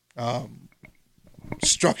know,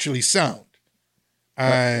 structurally sound.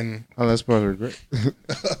 And oh, that's part of it.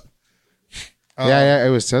 Yeah, I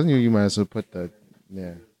was telling you, you might as well put the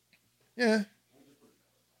yeah.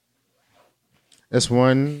 That's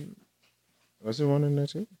one. Was there one in there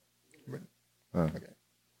too? Oh. Okay.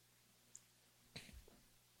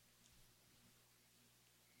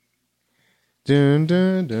 Dun,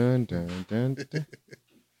 dun, dun, dun, dun, dun.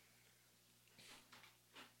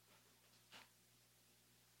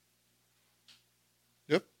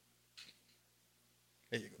 Yep.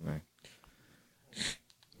 There you go. Right.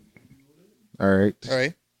 All right. All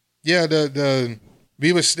right. Yeah, the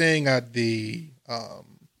we were staying at the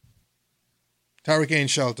hurricane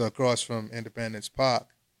shelter across from Independence Park,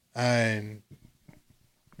 and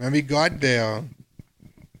when we got there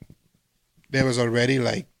was already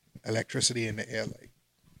like electricity in the air. Like,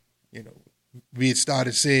 you know, we had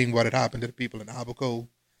started seeing what had happened to the people in Abaco,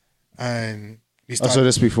 and we started. So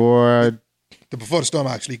this before the storm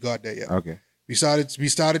actually got there. Yeah. Okay. We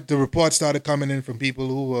started. The reports started coming in from people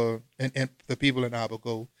who were and the people in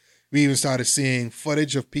Abaco. We even started seeing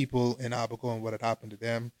footage of people in Abaco and what had happened to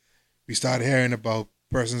them. We started hearing about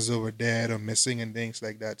persons who were dead or missing and things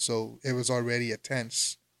like that. So it was already a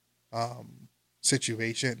tense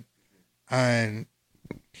situation, and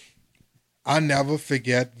I'll never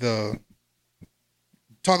forget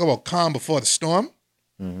talk about calm before the storm.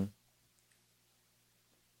 Mm-hmm.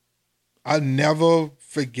 I'll never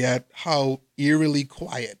forget how eerily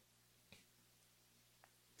quiet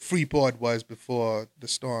Freeport was before the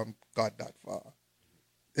storm got that far.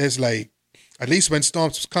 It's like, at least when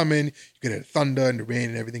storms was coming, you could hear the thunder and the rain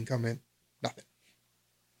and everything coming. Nothing.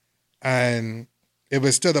 And it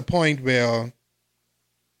was to the point where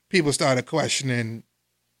people started questioning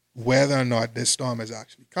whether or not this storm is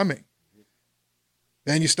actually coming.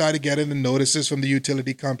 Then you started getting the notices from the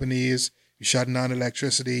utility companies. You're shutting down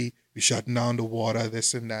electricity. You're shutting down the water,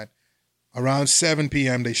 this and that. Around 7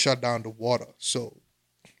 p.m., they shut down the water. So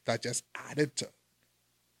that just added to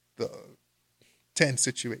the tense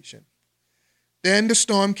situation. Then the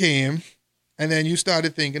storm came, and then you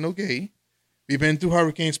started thinking, okay, we've been through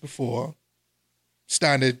hurricanes before.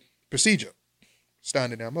 Standard procedure,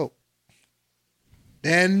 standard MO.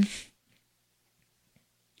 Then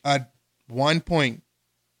at one point,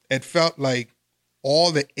 it felt like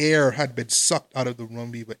all the air had been sucked out of the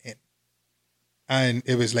room we were in. And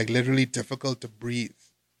it was like literally difficult to breathe.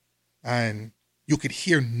 And you could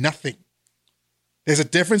hear nothing. There's a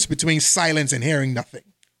difference between silence and hearing nothing.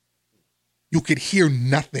 You could hear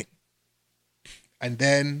nothing. And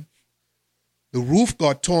then the roof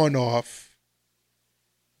got torn off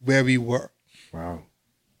where we were. Wow.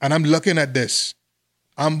 And I'm looking at this.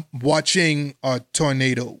 I'm watching a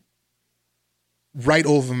tornado right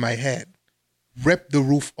over my head rip the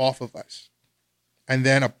roof off of us. And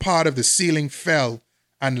then a part of the ceiling fell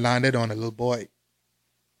and landed on a little boy.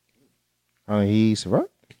 He survived?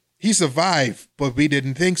 He survived, but we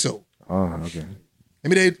didn't think so. Oh, okay. I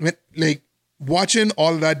mean, like watching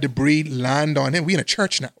all that debris land on him. We in a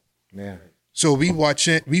church now. Yeah. So we watch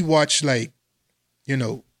like, you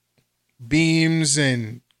know, beams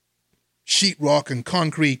and sheetrock and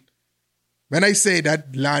concrete. When I say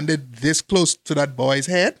that landed this close to that boy's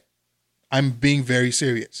head, I'm being very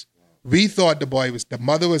serious. We thought the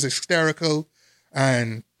mother was hysterical,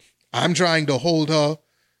 and I'm trying to hold her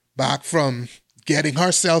back from getting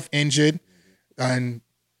herself injured. And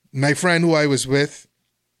my friend who I was with,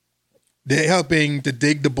 they're helping to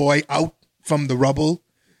dig the boy out from the rubble.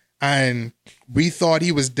 And we thought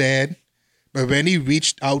he was dead. But when he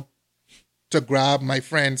reached out to grab my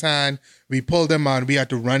friend's hand, we pulled him out and we had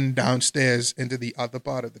to run downstairs into the other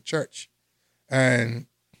part of the church. And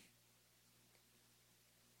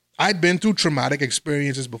I'd been through traumatic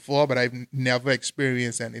experiences before, but I've never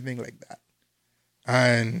experienced anything like that.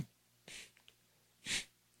 And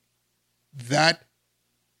that,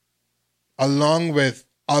 along with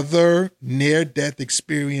other near-death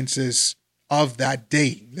experiences of that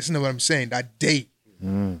day, listen to what I'm saying, that day,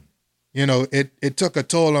 you know, it took a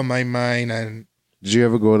toll on my mind. And did you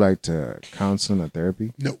ever go like to counseling or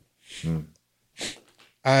therapy? No.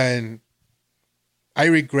 And I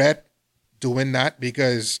regret doing that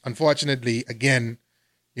because, unfortunately, again,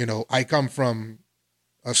 you know, I come from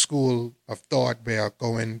a school of thought where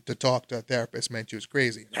going to talk to a therapist meant you was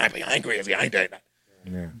crazy. I ain't crazy. I ain't doing that.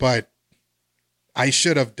 Yeah. But I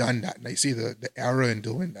should have done that. And I see the error in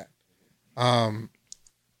doing that.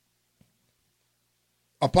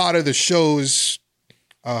 A part of the show's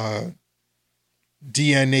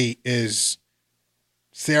DNA is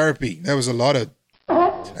therapy. There was a lot of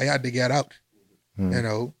I had to get out, you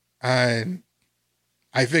know, and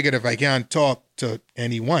I figured if I can't talk to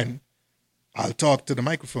anyone, I'll talk to the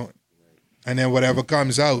microphone, and then whatever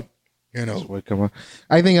comes out, you know. What come on?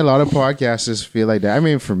 I think a lot of podcasters feel like that. I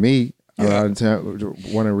mean, for me, a lot of time,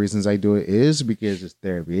 one of the reasons I do it is because it's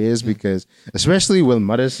therapy. Is because, especially when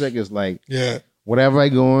mother's sick, is like, whatever I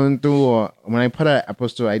going through, or when I put an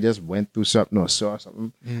episode, I just went through something or saw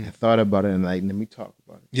something, and thought about it, and like, let me talk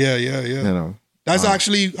about it. Yeah. You know, that's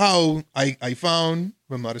actually how I found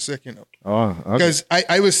when mother's sick, you know. Oh, okay. Because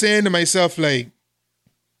I was saying to myself, like,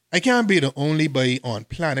 I can't be the only boy on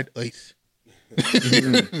planet Earth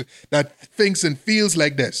that thinks and feels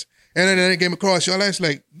like this. And then I came across y'all, I was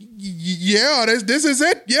like, yeah, this is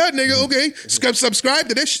it. Yeah, nigga, okay. Subscribe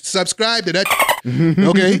to this. Subscribe to that.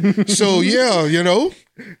 Okay. So, yeah, you know,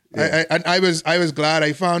 I was glad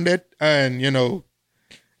I found it. And, you know.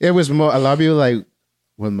 It was more, a lot of people like,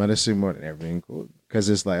 well, mother sick more than everything cool. Because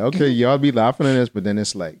it's like, okay, y'all be laughing at this, but then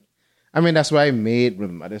it's like, I mean, that's why I made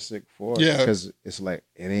with mother sick for. Yeah. Because it's like,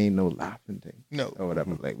 it ain't no laughing thing. No. Or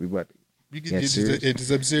whatever. Like, we about to. It's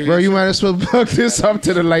some serious. Bro, you might as well plug this up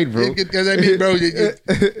to the light, bro. Because I mean, bro, you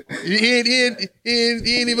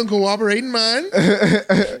ain't even cooperating, man.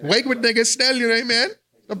 Wake with niggas still, you know what I mean?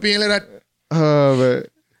 Stop being like that.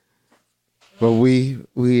 But we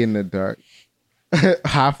in the dark.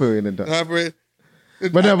 Halfway in the dark.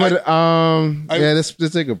 Let's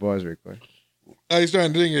take a pause real quick. I was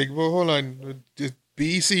trying to think, like, well, hold on. Is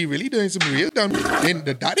BC really doing some real dumb?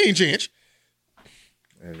 That ain't changed.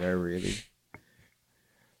 Is that really?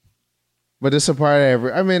 But it's a part of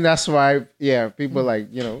every. I mean, that's why. Yeah, people like,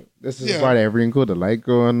 you know, this is a part of everything cool. The light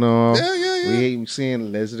going off. Yeah. We ain't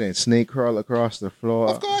seeing lizard and snake crawl across the floor.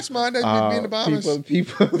 Of course, man. That's being the bombers.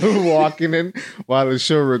 People walking in while the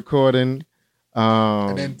show recording.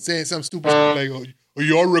 And then saying some stupid stuff like, "Oh,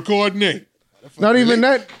 you're recording it." Not even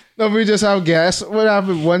that. No, we just have guests. What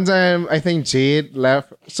happened one time? I think Jade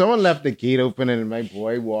left. Someone left the gate open, and my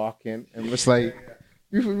boy walking and was like.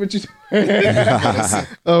 What you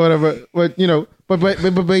oh, whatever. But you know, but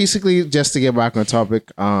basically, just to get back on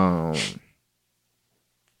topic,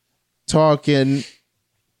 talking.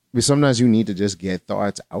 Sometimes you need to just get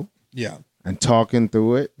thoughts out, and talking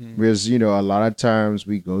through it. Because you know, a lot of times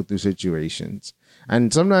we go through situations,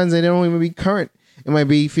 and sometimes they don't even be current. It might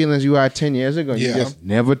be feelings you had 10 years ago. Yeah. You just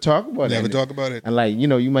never talk about it. Never talk about it. And like, you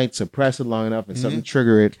know, you might suppress it long enough and something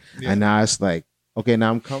trigger it. Yeah. And now it's like, okay,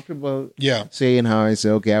 now I'm comfortable Yeah. saying how I say,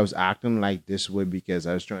 okay, I was acting like this way because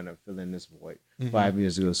I was trying to fill in this void 5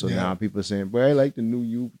 years ago. So Yeah. now people are saying, boy, I like the new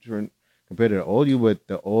you compared to the old you, but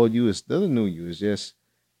the old you is still the new you. It's just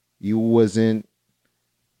you wasn't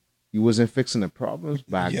fixing the problems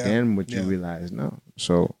back Yeah. then, but you Yeah. realize now.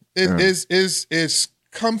 So It's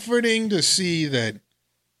comforting to see that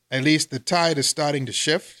at least the tide is starting to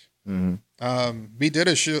shift. We did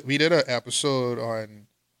an episode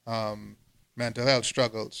on mental health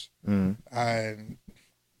struggles, and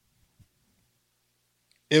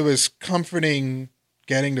it was comforting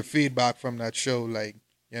getting the feedback from that show. Like,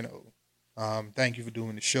 you know, thank you for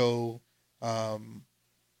doing the show.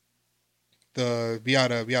 We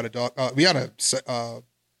had a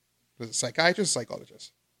psychiatrist,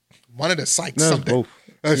 psychologist. One of the psychs, no, something. both.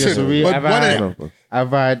 Yeah, so But I've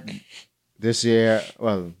had this year,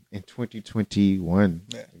 well, in 2021,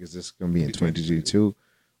 Yeah. because this is going to be in 2022,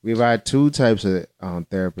 we've had 2 types of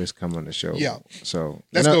therapists come on the show. Yeah. So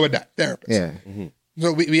Let's go with that, therapist. Yeah.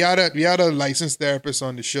 So we had a licensed therapist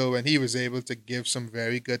on the show, and he was able to give some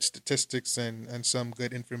very good statistics and some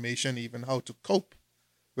good information, even how to cope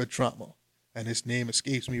with trauma. And his name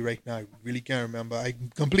escapes me right now. I really can't remember.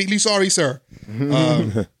 I'm completely sorry, sir.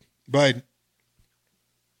 But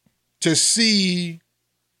to see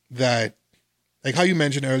that, like how you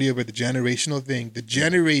mentioned earlier with the generational thing, the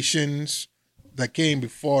generations that came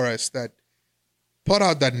before us that put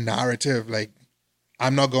out that narrative, like,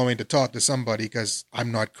 I'm not going to talk to somebody because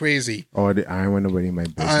I'm not crazy. Or I don't want nobody in my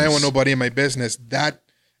business. I don't want nobody in my business. That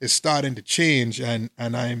is starting to change, and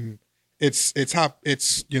it's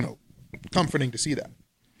you know, comforting to see that.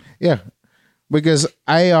 Yeah. Because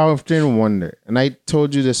I often wonder, and I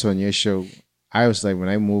told you this on your show, I was like, when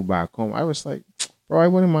I moved back home, I was like, bro, I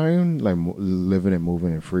wouldn't mind like living and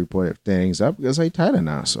moving in Freeport if things up because I tired of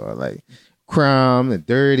Nassau. Like crime, the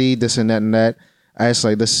dirty, this and that and that. I was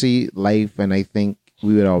like, let's see life, and I think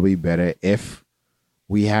we would all be better if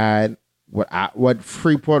we had what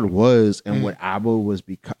Freeport was and what Abaco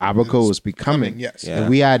was becoming. Yes. Yeah. If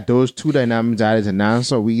we had those 2 dynamics added to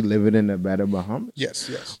Nassau, we living in a better Bahamas.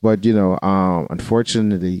 Yes. But you know,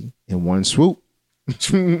 unfortunately, in one swoop,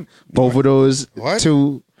 both of those What?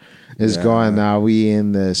 2 is gone. Now we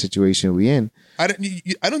in the situation we in. I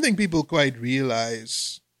don't think people quite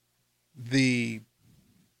realize the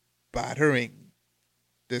battering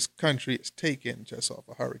this country is taken just off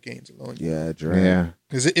of hurricanes alone. Yeah, right. Yeah,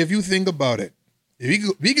 Because if you think about it,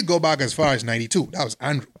 we could go back as far as 92. That was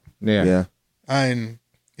Andrew. yeah, Yeah. And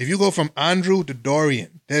if you go from Andrew to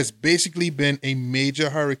Dorian, there's basically been a major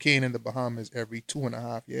hurricane in the Bahamas every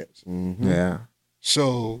 2.5 years. yeah.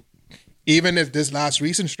 So even if this last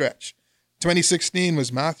recent stretch, 2016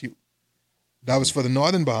 was Matthew. That was for the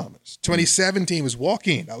northern Bahamas. 2017 was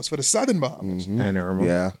Joaquin. That was for the southern Bahamas. And Irma.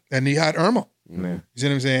 Yeah. And you had Irma. Yeah. You see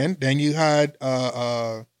what I'm saying? Then you had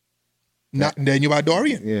then you had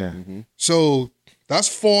Dorian. Yeah. So that's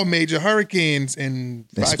 4 major hurricanes in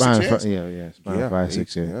 5-6 years. Span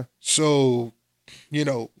 5-6 years. Yeah. So, you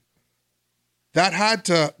know, that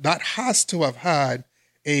has to have had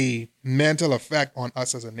a mental effect on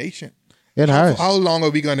us as a nation. It has. How long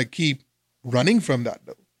are we going to keep running from that,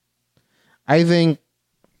 though? I think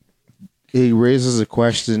it raises a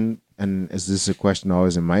question, and is this a question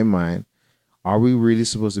always in my mind? Are we really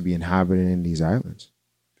supposed to be inhabiting these islands?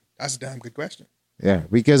 That's a damn good question. Yeah,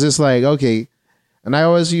 because it's like, okay, and I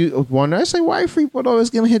always wonder, I say, why Freeport always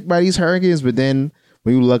getting hit by these hurricanes? But then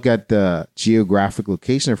when you look at the geographic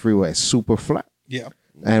location of Freeport, it's super flat. Yeah.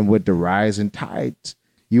 And with the rise in tides,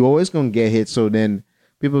 you always going to get hit. So then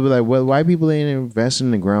people be like, well, why people ain't investing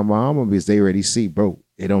in the Grand Bahama? Because they already see, bro,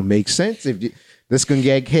 it don't make sense if this going to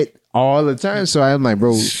get hit all the time. So I'm like,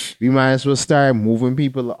 bro, we might as well start moving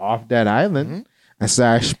people off that island and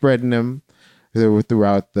start spreading them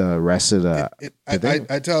throughout the rest of the thing.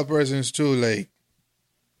 I tell persons too, like,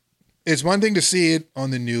 it's one thing to see it on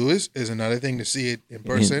the news, is another thing to see it in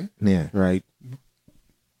person. Yeah. Right.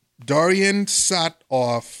 Dorian sat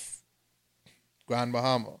off Grand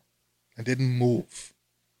Bahama and didn't move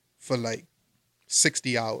for like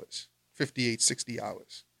 60 hours, 58, 60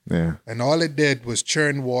 hours. Yeah. And all it did was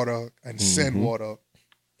churn water and send water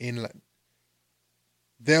inland.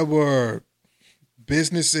 There were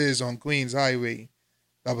businesses on Queens Highway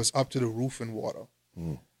that was up to the roof in water.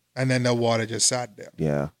 And then the water just sat there.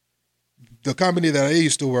 Yeah. The company that I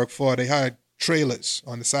used to work for, they had trailers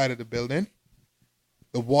on the side of the building.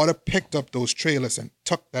 The water picked up those trailers and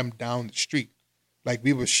took them down the street. Like,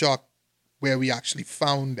 we were shocked where we actually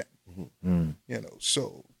found them. You know,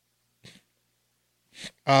 so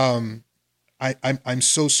I'm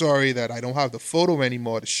so sorry that I don't have the photo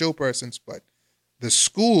anymore to show persons, but the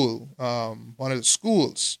school, one of the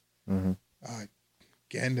schools,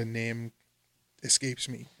 again the name escapes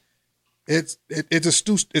me. It's a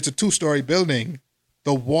 2-story building.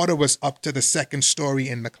 The water was up to the 2nd story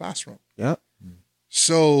in the classroom. Yep.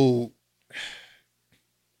 So,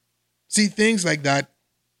 see, things like that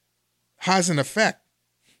has an effect.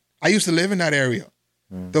 I used to live in that area.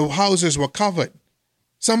 The houses were covered.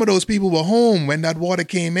 Some of those people were home when that water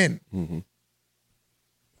came in.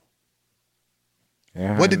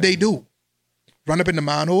 Yeah, What did they do? Run up in the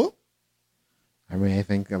manhole? I mean, I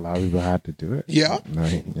think a lot of people had to do it. Yeah.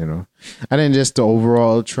 Like, you know, and then just the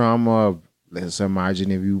overall trauma of, let's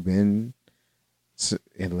imagine if you've been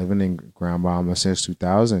living in Grand Bahama since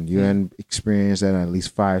 2000, you done experienced that at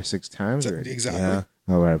least 5-6 times already. Exactly. Yeah.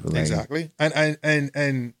 Or whatever. Like, Exactly.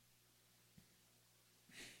 And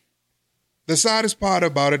the saddest part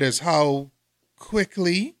about it is how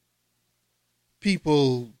quickly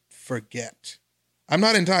people forget. I'm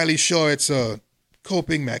not entirely sure it's a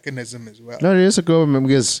coping mechanism as well. No, it is a government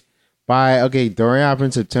because during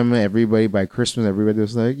happened September, everybody by Christmas, everybody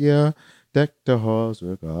was like, yeah, deck the halls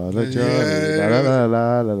with all the joy. La, la,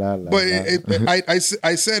 la, la, la, la, But la. I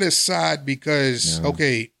said it's sad because,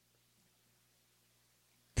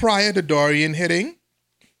 prior to Dorian hitting,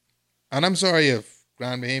 and I'm sorry if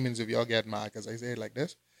Grand Bahamians, if y'all get mad because I say it like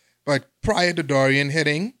this, but prior to Dorian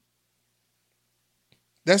hitting,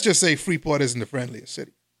 let's just say Freeport isn't the friendliest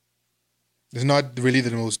city. It's not really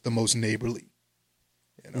the most neighborly.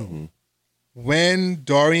 You know, when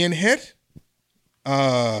Dorian hit,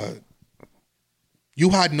 you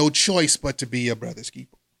had no choice but to be your brother's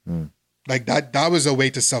keeper. Like that was a way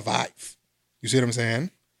to survive. You see what I'm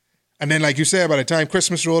saying? And then, like you said, by the time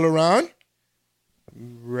Christmas rolled around,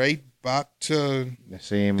 right back to the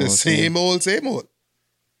same old. You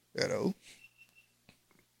know.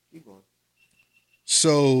 Keep going.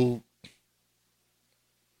 So,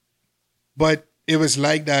 but it was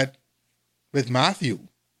like that with Matthew,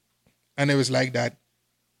 and it was like that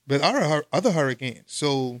with our other hurricanes.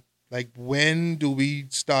 So, like, when do we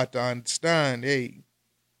start to understand? Hey,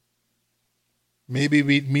 maybe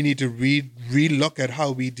we need to relook at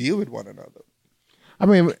how we deal with one another. I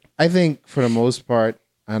mean, I think for the most part,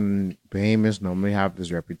 and Bahamians normally have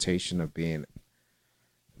this reputation of being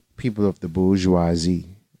people of the bourgeoisie.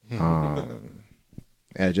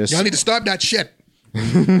 Just Y'all need to stop that shit.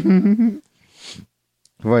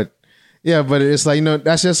 But it's like, you know,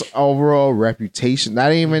 that's just overall reputation.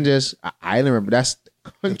 Not even just an island, but that's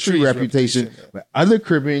country reputation with other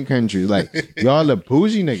Caribbean countries. Like, y'all the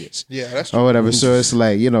bougie niggas. Yeah, that's true. Or whatever. So it's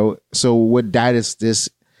like, you know, so what that is this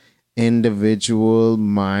individual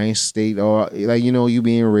mind state, or like, you know, you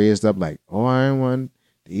being raised up like, oh, I want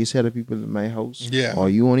these set of people in my house. Yeah. Or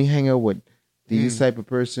you only hang out with these type of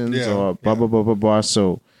persons, or blah, blah, blah, blah, blah.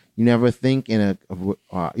 So you never think you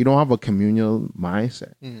don't have a communal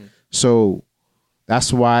mindset. So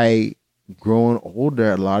that's why growing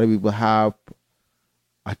older, a lot of people have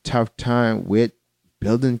a tough time with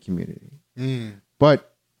building community.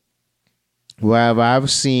 But what I've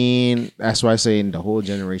seen, that's why I say in the whole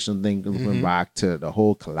generational thing, looking back to the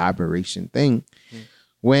whole collaboration thing,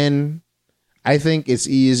 when I think it's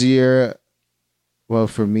easier, well,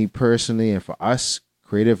 for me personally and for us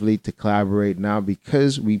creatively to collaborate now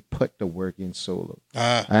because we put the work in solo.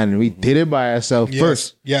 And we did it by ourselves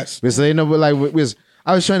first. Yes. Because they know, like,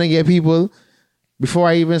 I was trying to get people, before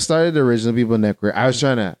I even started the Original People Network, I was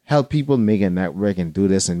trying to help people make a network and do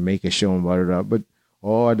this and make a show and blah. But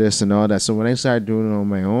all this and all that. So when I started doing it on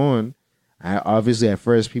my own, I obviously at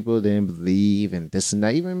first people didn't believe and this and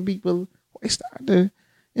that. Even people I started to,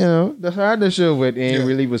 you know, that's how the show with and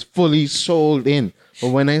really was fully sold in. But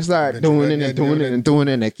when I started doing it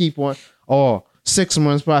and I keep on, 6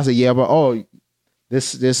 months past a year, but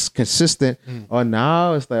this consistent. Or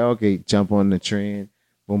now it's like, okay, jump on the train.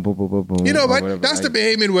 Boom, boom, boom, boom, boom. You know what? That's the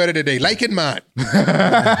Bahamian word of the day. Liking man.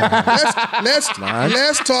 let's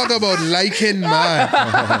talk about liking man.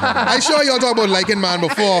 I sure y'all talk about liking man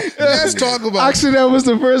before. Let's talk about. Actually, that was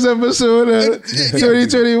the first episode of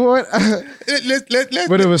 2021.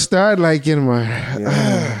 But it was start liking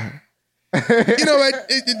man. You know what?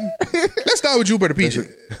 Let's start with you, brother PG.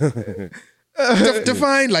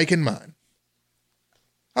 Define liking man.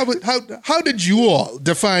 How did you all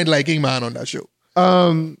define liking man on that show?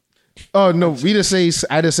 Oh no,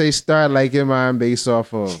 I just say start liking mine based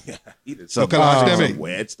off of some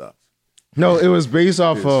weird stuff. No, it was based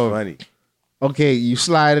off of funny. Okay, you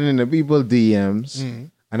sliding into people DMs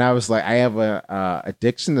And I was like, I have a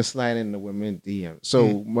addiction to sliding in the women DM. So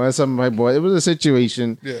when some of my boys, it was a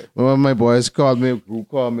situation. Yeah. When one of my boys called me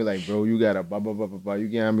like, bro, you gotta blah blah blah blah blah. You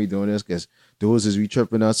can't be doing this because dudes is we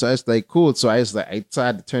tripping out. So I was like, cool. So I was like, I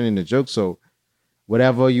tried to turn into joke. So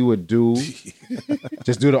whatever you would do,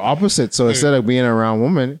 just do the opposite. So instead of being around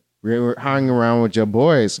women, we were hanging around with your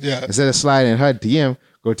boys. Yeah. Instead of sliding in her DM,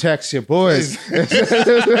 go text your boys.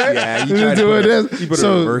 Yeah, you try to doing put this. you put a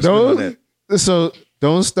So reverse spin on it.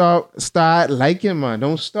 don't start liking, man.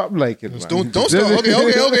 Don't stop liking, man. Don't stop. Okay.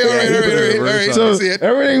 All right. So I see it.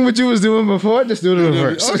 everything what you was doing before, just do the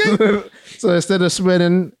reverse. Okay. So instead of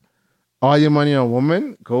spending all your money on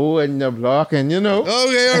women, go in your block and Okay,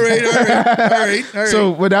 all right.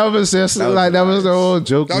 So, but that was just that was the whole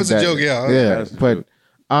joke. That was with a joke, yeah. Yeah, but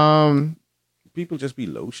People just be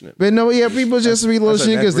lotioning. But no, yeah, people just be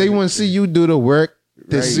lotioning because they networking want to see you do the work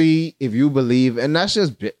to Right. see if you believe, and that's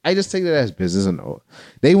just. I just take that as business and all.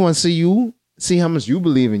 They want to see how much you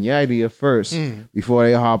believe in your idea first before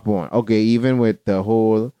they hop on. Okay, even with the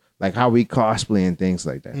whole like how we cosplay and things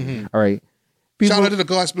like that. All right, people, Shout out to the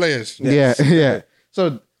cosplayers. yeah.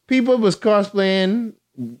 So people was cosplaying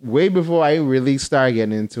way before I really started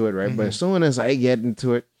getting into it, right? But as soon as I get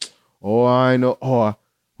into it, I know.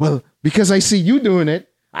 Well, because I see you doing it,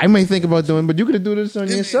 I might think about doing, but you could do this on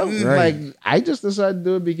yourself. Right. Like I just decided to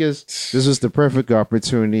do it because this was the perfect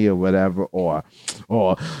opportunity or whatever. Or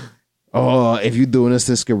if you're doing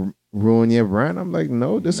this could ruin your brand. I'm like,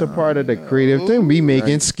 no, this is a part of the creative thing. We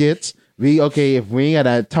making skits. If we ain't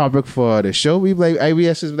got a topic for the show, we like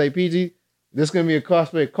IBS is like PG. This gonna be a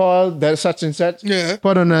cosplay call that such and such. Yeah.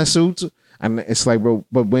 Put on that suit. And it's like, bro,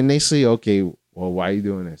 but when they say, okay, well, why are you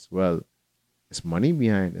doing this? Well, it's money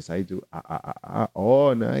behind this. I do.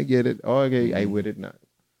 Oh, no, I get it. Oh, okay, I with it now.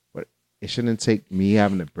 But it shouldn't take me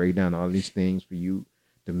having to break down all these things for you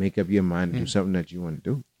to make up your mind to do something that you want to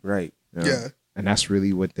do. Right. You know? Yeah. And that's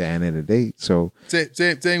really what the end of the day. So,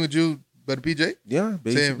 Same with you, but PJ. Yeah,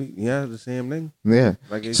 basically. Yeah, the same thing. yeah.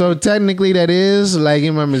 Like So technically that is like,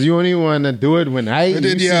 remember, you only want to do it when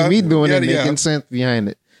you see me doing it, making sense behind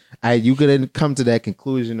it. You could come to that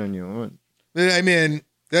conclusion on your own. I mean,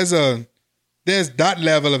 there's that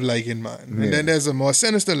level of liking, man. And then there's a more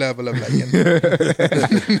sinister level of liking.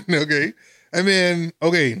 Okay. I mean,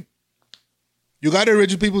 okay. You got the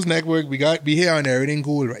Original People's Network. We here on Erryting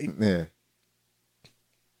Kool, right? Yeah.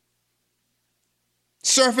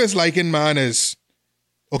 Surface liking, man, is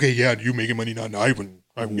okay, yeah, you making money now. I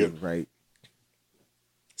can get right.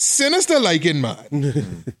 Sinister liking,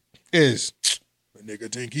 man, is a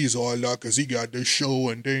nigga think he's all that because he got this show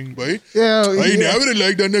and thing, but Yeah. I ain't never did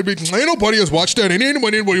like that. Ain't nobody else watch that. Ain't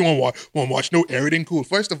anybody want to watch no Erryting Kool.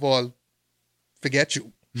 First of all, forget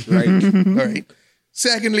you. Right. All right.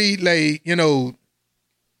 Secondly, like,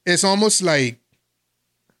 it's almost like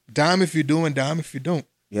damn if you do and damn if you don't.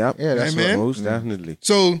 Yep. Yeah, that's Amen. Most definitely.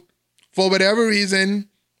 So, for whatever reason,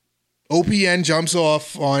 OPN jumps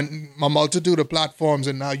off on a multitude of platforms,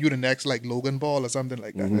 and now you the next like Logan Paul or something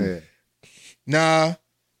like that. Yeah. Nah,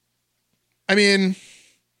 I mean,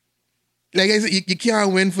 like I said, you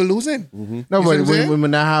can't win for losing. No, You see but what I'm saying?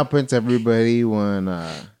 when that happens, everybody when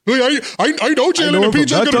Hey, I know Jalen and PJ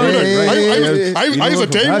gonna do that. I was a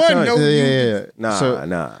day one. No, yeah.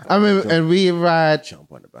 Nah. I mean, and we've had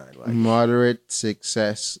Jump on the bandwagon. moderate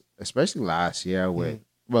success, especially last year with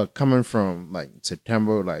coming from like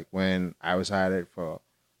September, like when I was hired for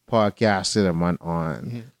podcast of the month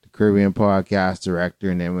on the Caribbean Podcast Director,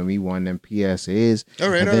 and then when we won them PSAs, All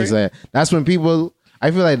right, and all things right. like that. That's when people. I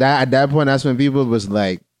feel like that at that point, that's when people was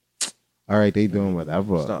like, all right, they doing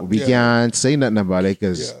whatever. Stop. We Yeah. can't say nothing about it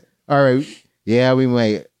because, Yeah. all right, yeah, we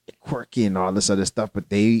might quirky and all this other stuff, but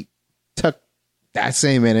they took that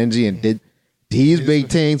same energy and did these big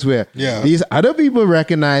things where Yeah. these other people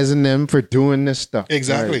recognizing them for doing this stuff.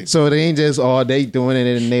 Exactly. So they ain't just all day doing it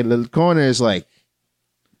in their little corner. It's like,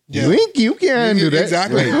 Yeah. you can't do that.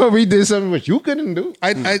 Exactly. We did something which you couldn't do.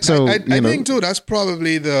 I So, think too that's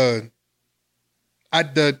probably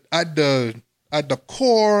at the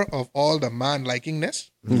core of all the man likingness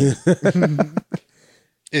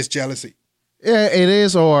is jealousy. Yeah, it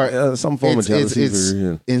is, or Some form of jealousy. It's for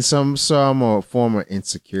real. in some or form of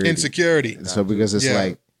insecurity. Insecurity. So because it's Yeah.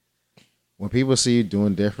 like when people see you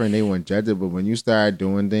doing different, they want to judge it. But when you start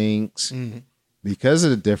doing things because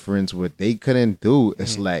of the difference, what they couldn't do,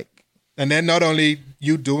 it's like And then not only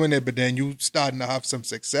you doing it, but then you starting to have some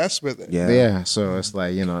success with it. Yeah. So it's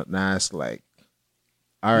like now it's like,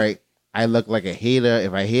 all right, I look like a hater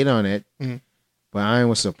if I hate on it, but I ain't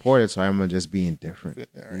gonna support it, so I'm gonna just be indifferent.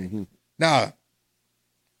 All right. Now,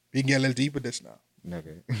 we can get a little deeper with this now.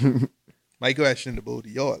 Okay. My question to both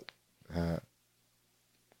of y'all.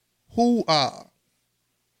 who are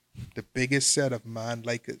the biggest set of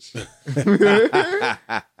man-likers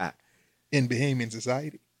in Bahamian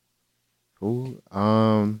society? Who?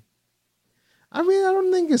 I mean, I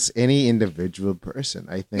don't think it's any individual person.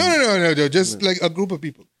 I think No. Just like a group of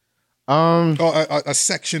people. Or a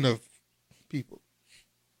section of people.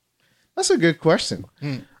 That's a good question.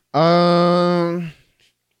 I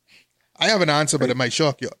have an answer, but it might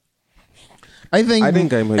shock you. I think I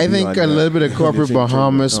think a little bit of corporate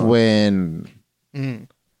Bahamas when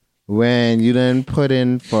you didn't put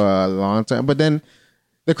in for a long time. But then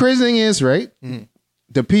the crazy thing is, right?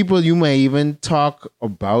 The people you may even talk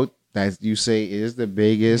about that you say is the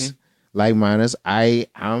biggest like-minders, I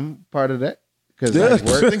am part of that. Because I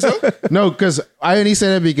work. Think so? No, because I only say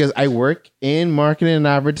that because I work in marketing and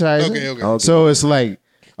advertising. Okay. So it's like,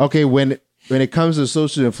 okay, when it comes to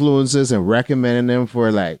social influencers and recommending them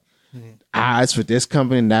for like ads for this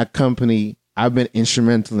company and that company, I've been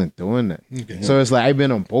instrumental in doing that. Okay. So it's like I've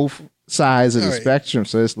been on both sides of the spectrum.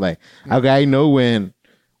 So it's like, okay, I know when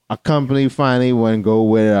a company finally want to go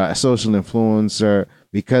with a social influencer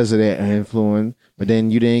because of their influence, but then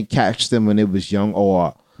you didn't catch them when it was young,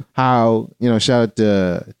 or how, shout out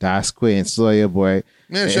to Dasquay and Sawyer Boy.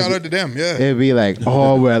 Yeah, shout out to them, yeah. It'd be like,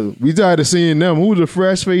 oh, well, we started seeing them. Who the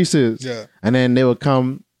fresh faces? Yeah. And then they would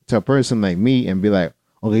come to a person like me and be like,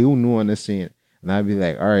 okay, who new on the scene? And I'd be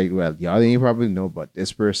like, all right, well, y'all didn't probably know about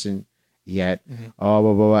this person yet. Oh,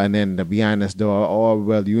 blah, blah, blah. And then the behind us door, oh,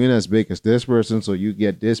 well, you ain't as big as this person, so you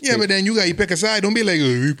get this. Yeah, but then you got to pick a side. Don't be like,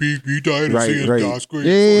 we tired of seeing Dasquay.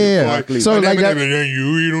 Yeah. Exactly. So like that. Then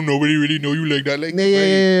you don't nobody really know you like that. Like,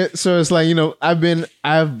 yeah. So it's like,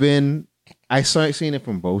 I started seeing it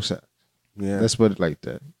from both sides. Yeah. Let's put it like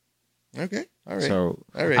that. Okay. All right. So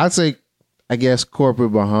all right. I'd say, I guess,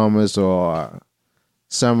 corporate Bahamas or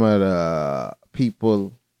some of the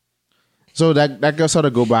people. So that could sort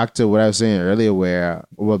of go back to what I was saying earlier, where,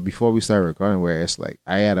 well, before we started recording, where it's like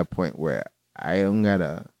I had a point where I don't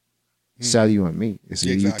gotta sell you on me. It's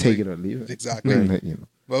either you take it or leave it. Exactly.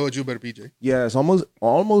 What would you better, PJ? Yeah, it's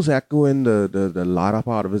almost echoing the latter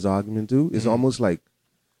part of his argument too. It's almost like,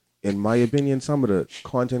 in my opinion, some of the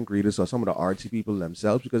content creators or some of the artsy people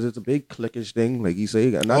themselves, because it's a big cliquish thing, like you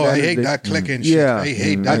say. I hate that clicking shit. Yeah. I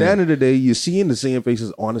hate that. At the end of the day, you're seeing the same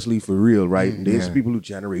faces honestly for real, right? And there's people who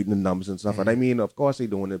generating the numbers and stuff. And I mean, of course, they're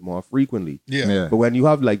doing it more frequently. Yeah. But when you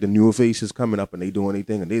have like the newer faces coming up and they doing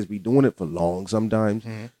anything, and they just be doing it for long sometimes,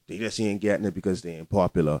 they just ain't getting it because they ain't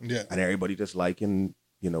popular. Yeah. And everybody just liking,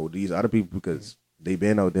 these other people because they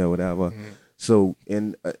been out there, whatever. So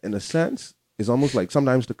in a sense, it's almost like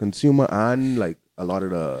sometimes the consumer and like a lot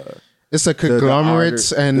of it's a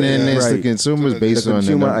conglomerates, and then it's the consumers based the on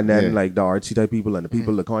consumer, the, and then like the artsy type people and the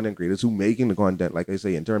people, the content creators who making the content, like I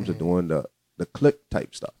say, in terms of doing the click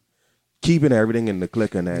type stuff, keeping everything in the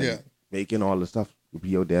click and then making all the stuff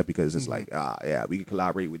be out there because it's like, we can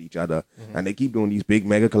collaborate with each other, and they keep doing these big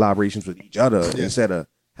mega collaborations with each other instead of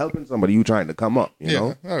helping somebody who trying to come up. You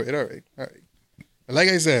know? All right. Like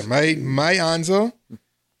I said, my answer,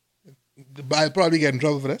 I'll probably get in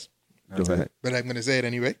trouble for this. Go ahead. But I'm going to say it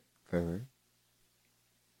anyway. Okay.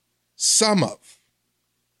 Some of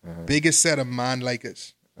biggest set of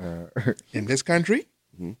man-likers in this country,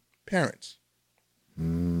 parents.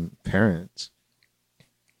 Parents.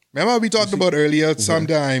 Remember we talked about earlier,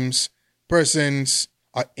 sometimes persons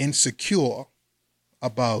are insecure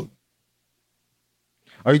about.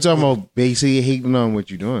 Are you talking about basically hating on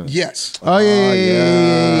what you're doing? Yes. Oh,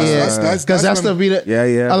 yeah. Because that's the be the.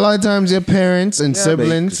 Yeah. A lot of times your parents and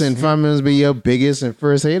siblings and families be your biggest and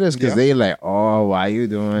first haters because they like, oh, why you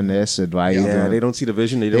doing this and why you doing. They don't see the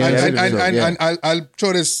vision. They don't. And I'll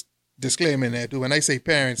throw this disclaimer in there too. When I say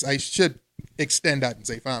parents, I should extend that and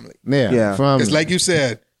say family. Yeah. Because like you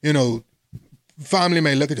said, family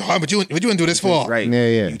may look at you, what you want to do this for? Right.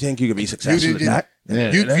 Yeah. You think you can be successful at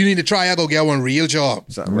that? You need to try out, go get one real job.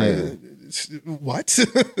 Right. What?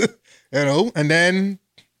 And then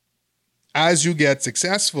as you get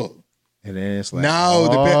successful, and then it's like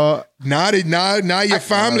now your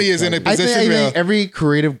family is in a position I where think every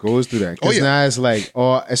creative goes through that. Because now it's like,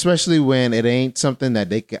 or especially when it ain't something that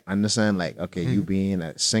they can understand, like, okay, you being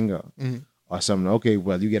a singer or something. Okay,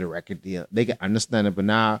 well, you get a record deal. They can understand it, but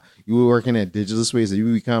now you were working in digital space, so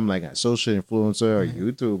you become like a social influencer or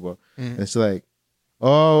YouTuber. It's like,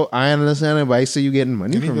 oh, I understand it, but I see you getting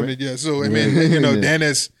money from it. Yeah, so I mean,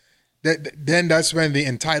 then that's when the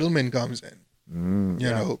entitlement comes in.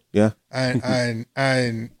 Yeah. And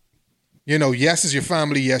yes, it's your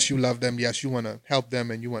family. Yes, you love them. Yes, you want to help them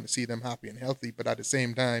and you want to see them happy and healthy. But at the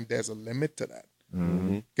same time, there's a limit to that.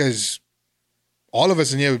 Because all of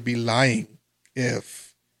us in here would be lying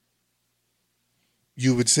if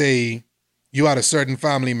you would say you had a certain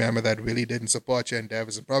family member that really didn't support your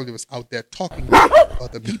endeavors and probably was out there talking about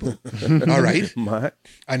other people. All right.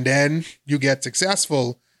 And then you get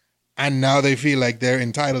successful and now they feel like they're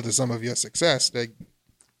entitled to some of your success. Like,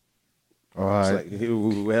 All right. you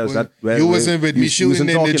wasn't with me shooting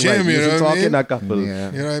in the gym, you know what I mean? A couple, You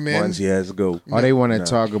know what I mean? months, years ago. Or they want to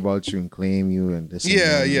talk about you and claim you and this.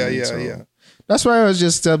 Yeah, and that, yeah. so that's why I was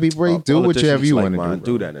just tell people, hey, do whatever you want to do.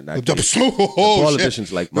 Do that in that case. Oh,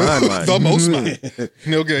 Politicians like mine. the most man.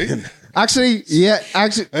 Okay. Actually,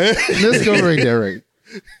 let's go right there, right?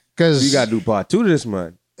 Because You got to do part 2 to this,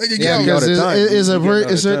 man. yeah, because it's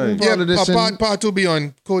a certain politician. Part 2 be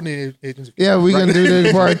on coordinated agency. Yeah, we can do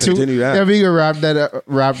the part 2. Continue that. Yeah, we can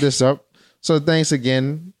wrap this up. So thanks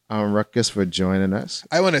again, Ruckus, for joining us.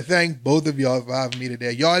 I want to thank both of y'all for having me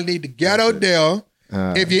today. Y'all need to get out there.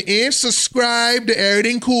 If you ain't subscribed to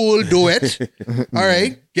Erryting Kool, do it. All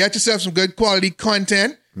right. Get yourself some good quality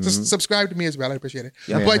content. Just subscribe to me as well. I appreciate it.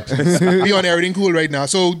 Yeah. But be on Erryting Kool right now.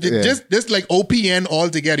 So just like OPN all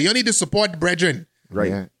together. You need to support the brethren.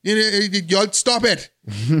 Right. Yeah. Y'all stop it.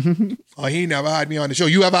 Oh, he never had me on the show.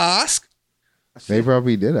 You ever ask? They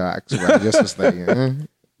probably did ask, but I just was like,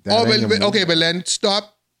 Okay, but then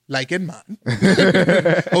stop liking, man.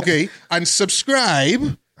 Okay, and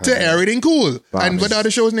subscribe to Erryting Kool. And what are the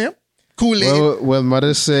show's name? Kool-Aid. Well,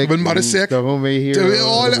 Mother's Sick. When Mother's Sick. The Homemade Hero. So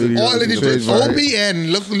all of the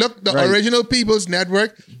OPN. Look, the Original People's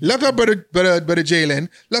Network. Look up brother Jalen.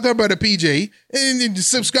 Look up brother PJ, and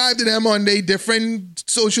subscribe to them on their different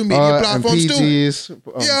social media platforms too.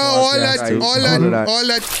 Yeah, all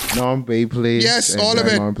that. Non-pay plays. Yes, all of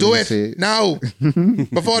it. Do it now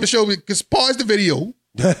before the show. Because pause the video.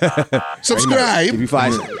 Subscribe. Give you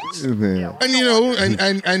 5 seconds.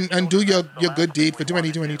 And and do your good deed for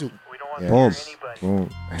 2022. Boom.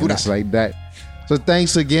 And just like that. So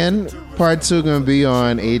thanks again. Part 2 gonna be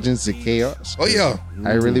on Agents of Chaos. Oh yeah.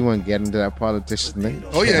 I really want to get into that politician thing.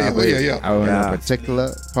 Oh yeah. I want a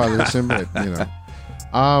particular politician, but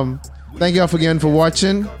thank y'all again for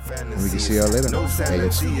watching. And we can see y'all later.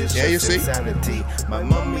 Yeah, you see. My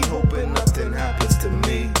mommy hoping nothing happens to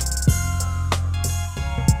me.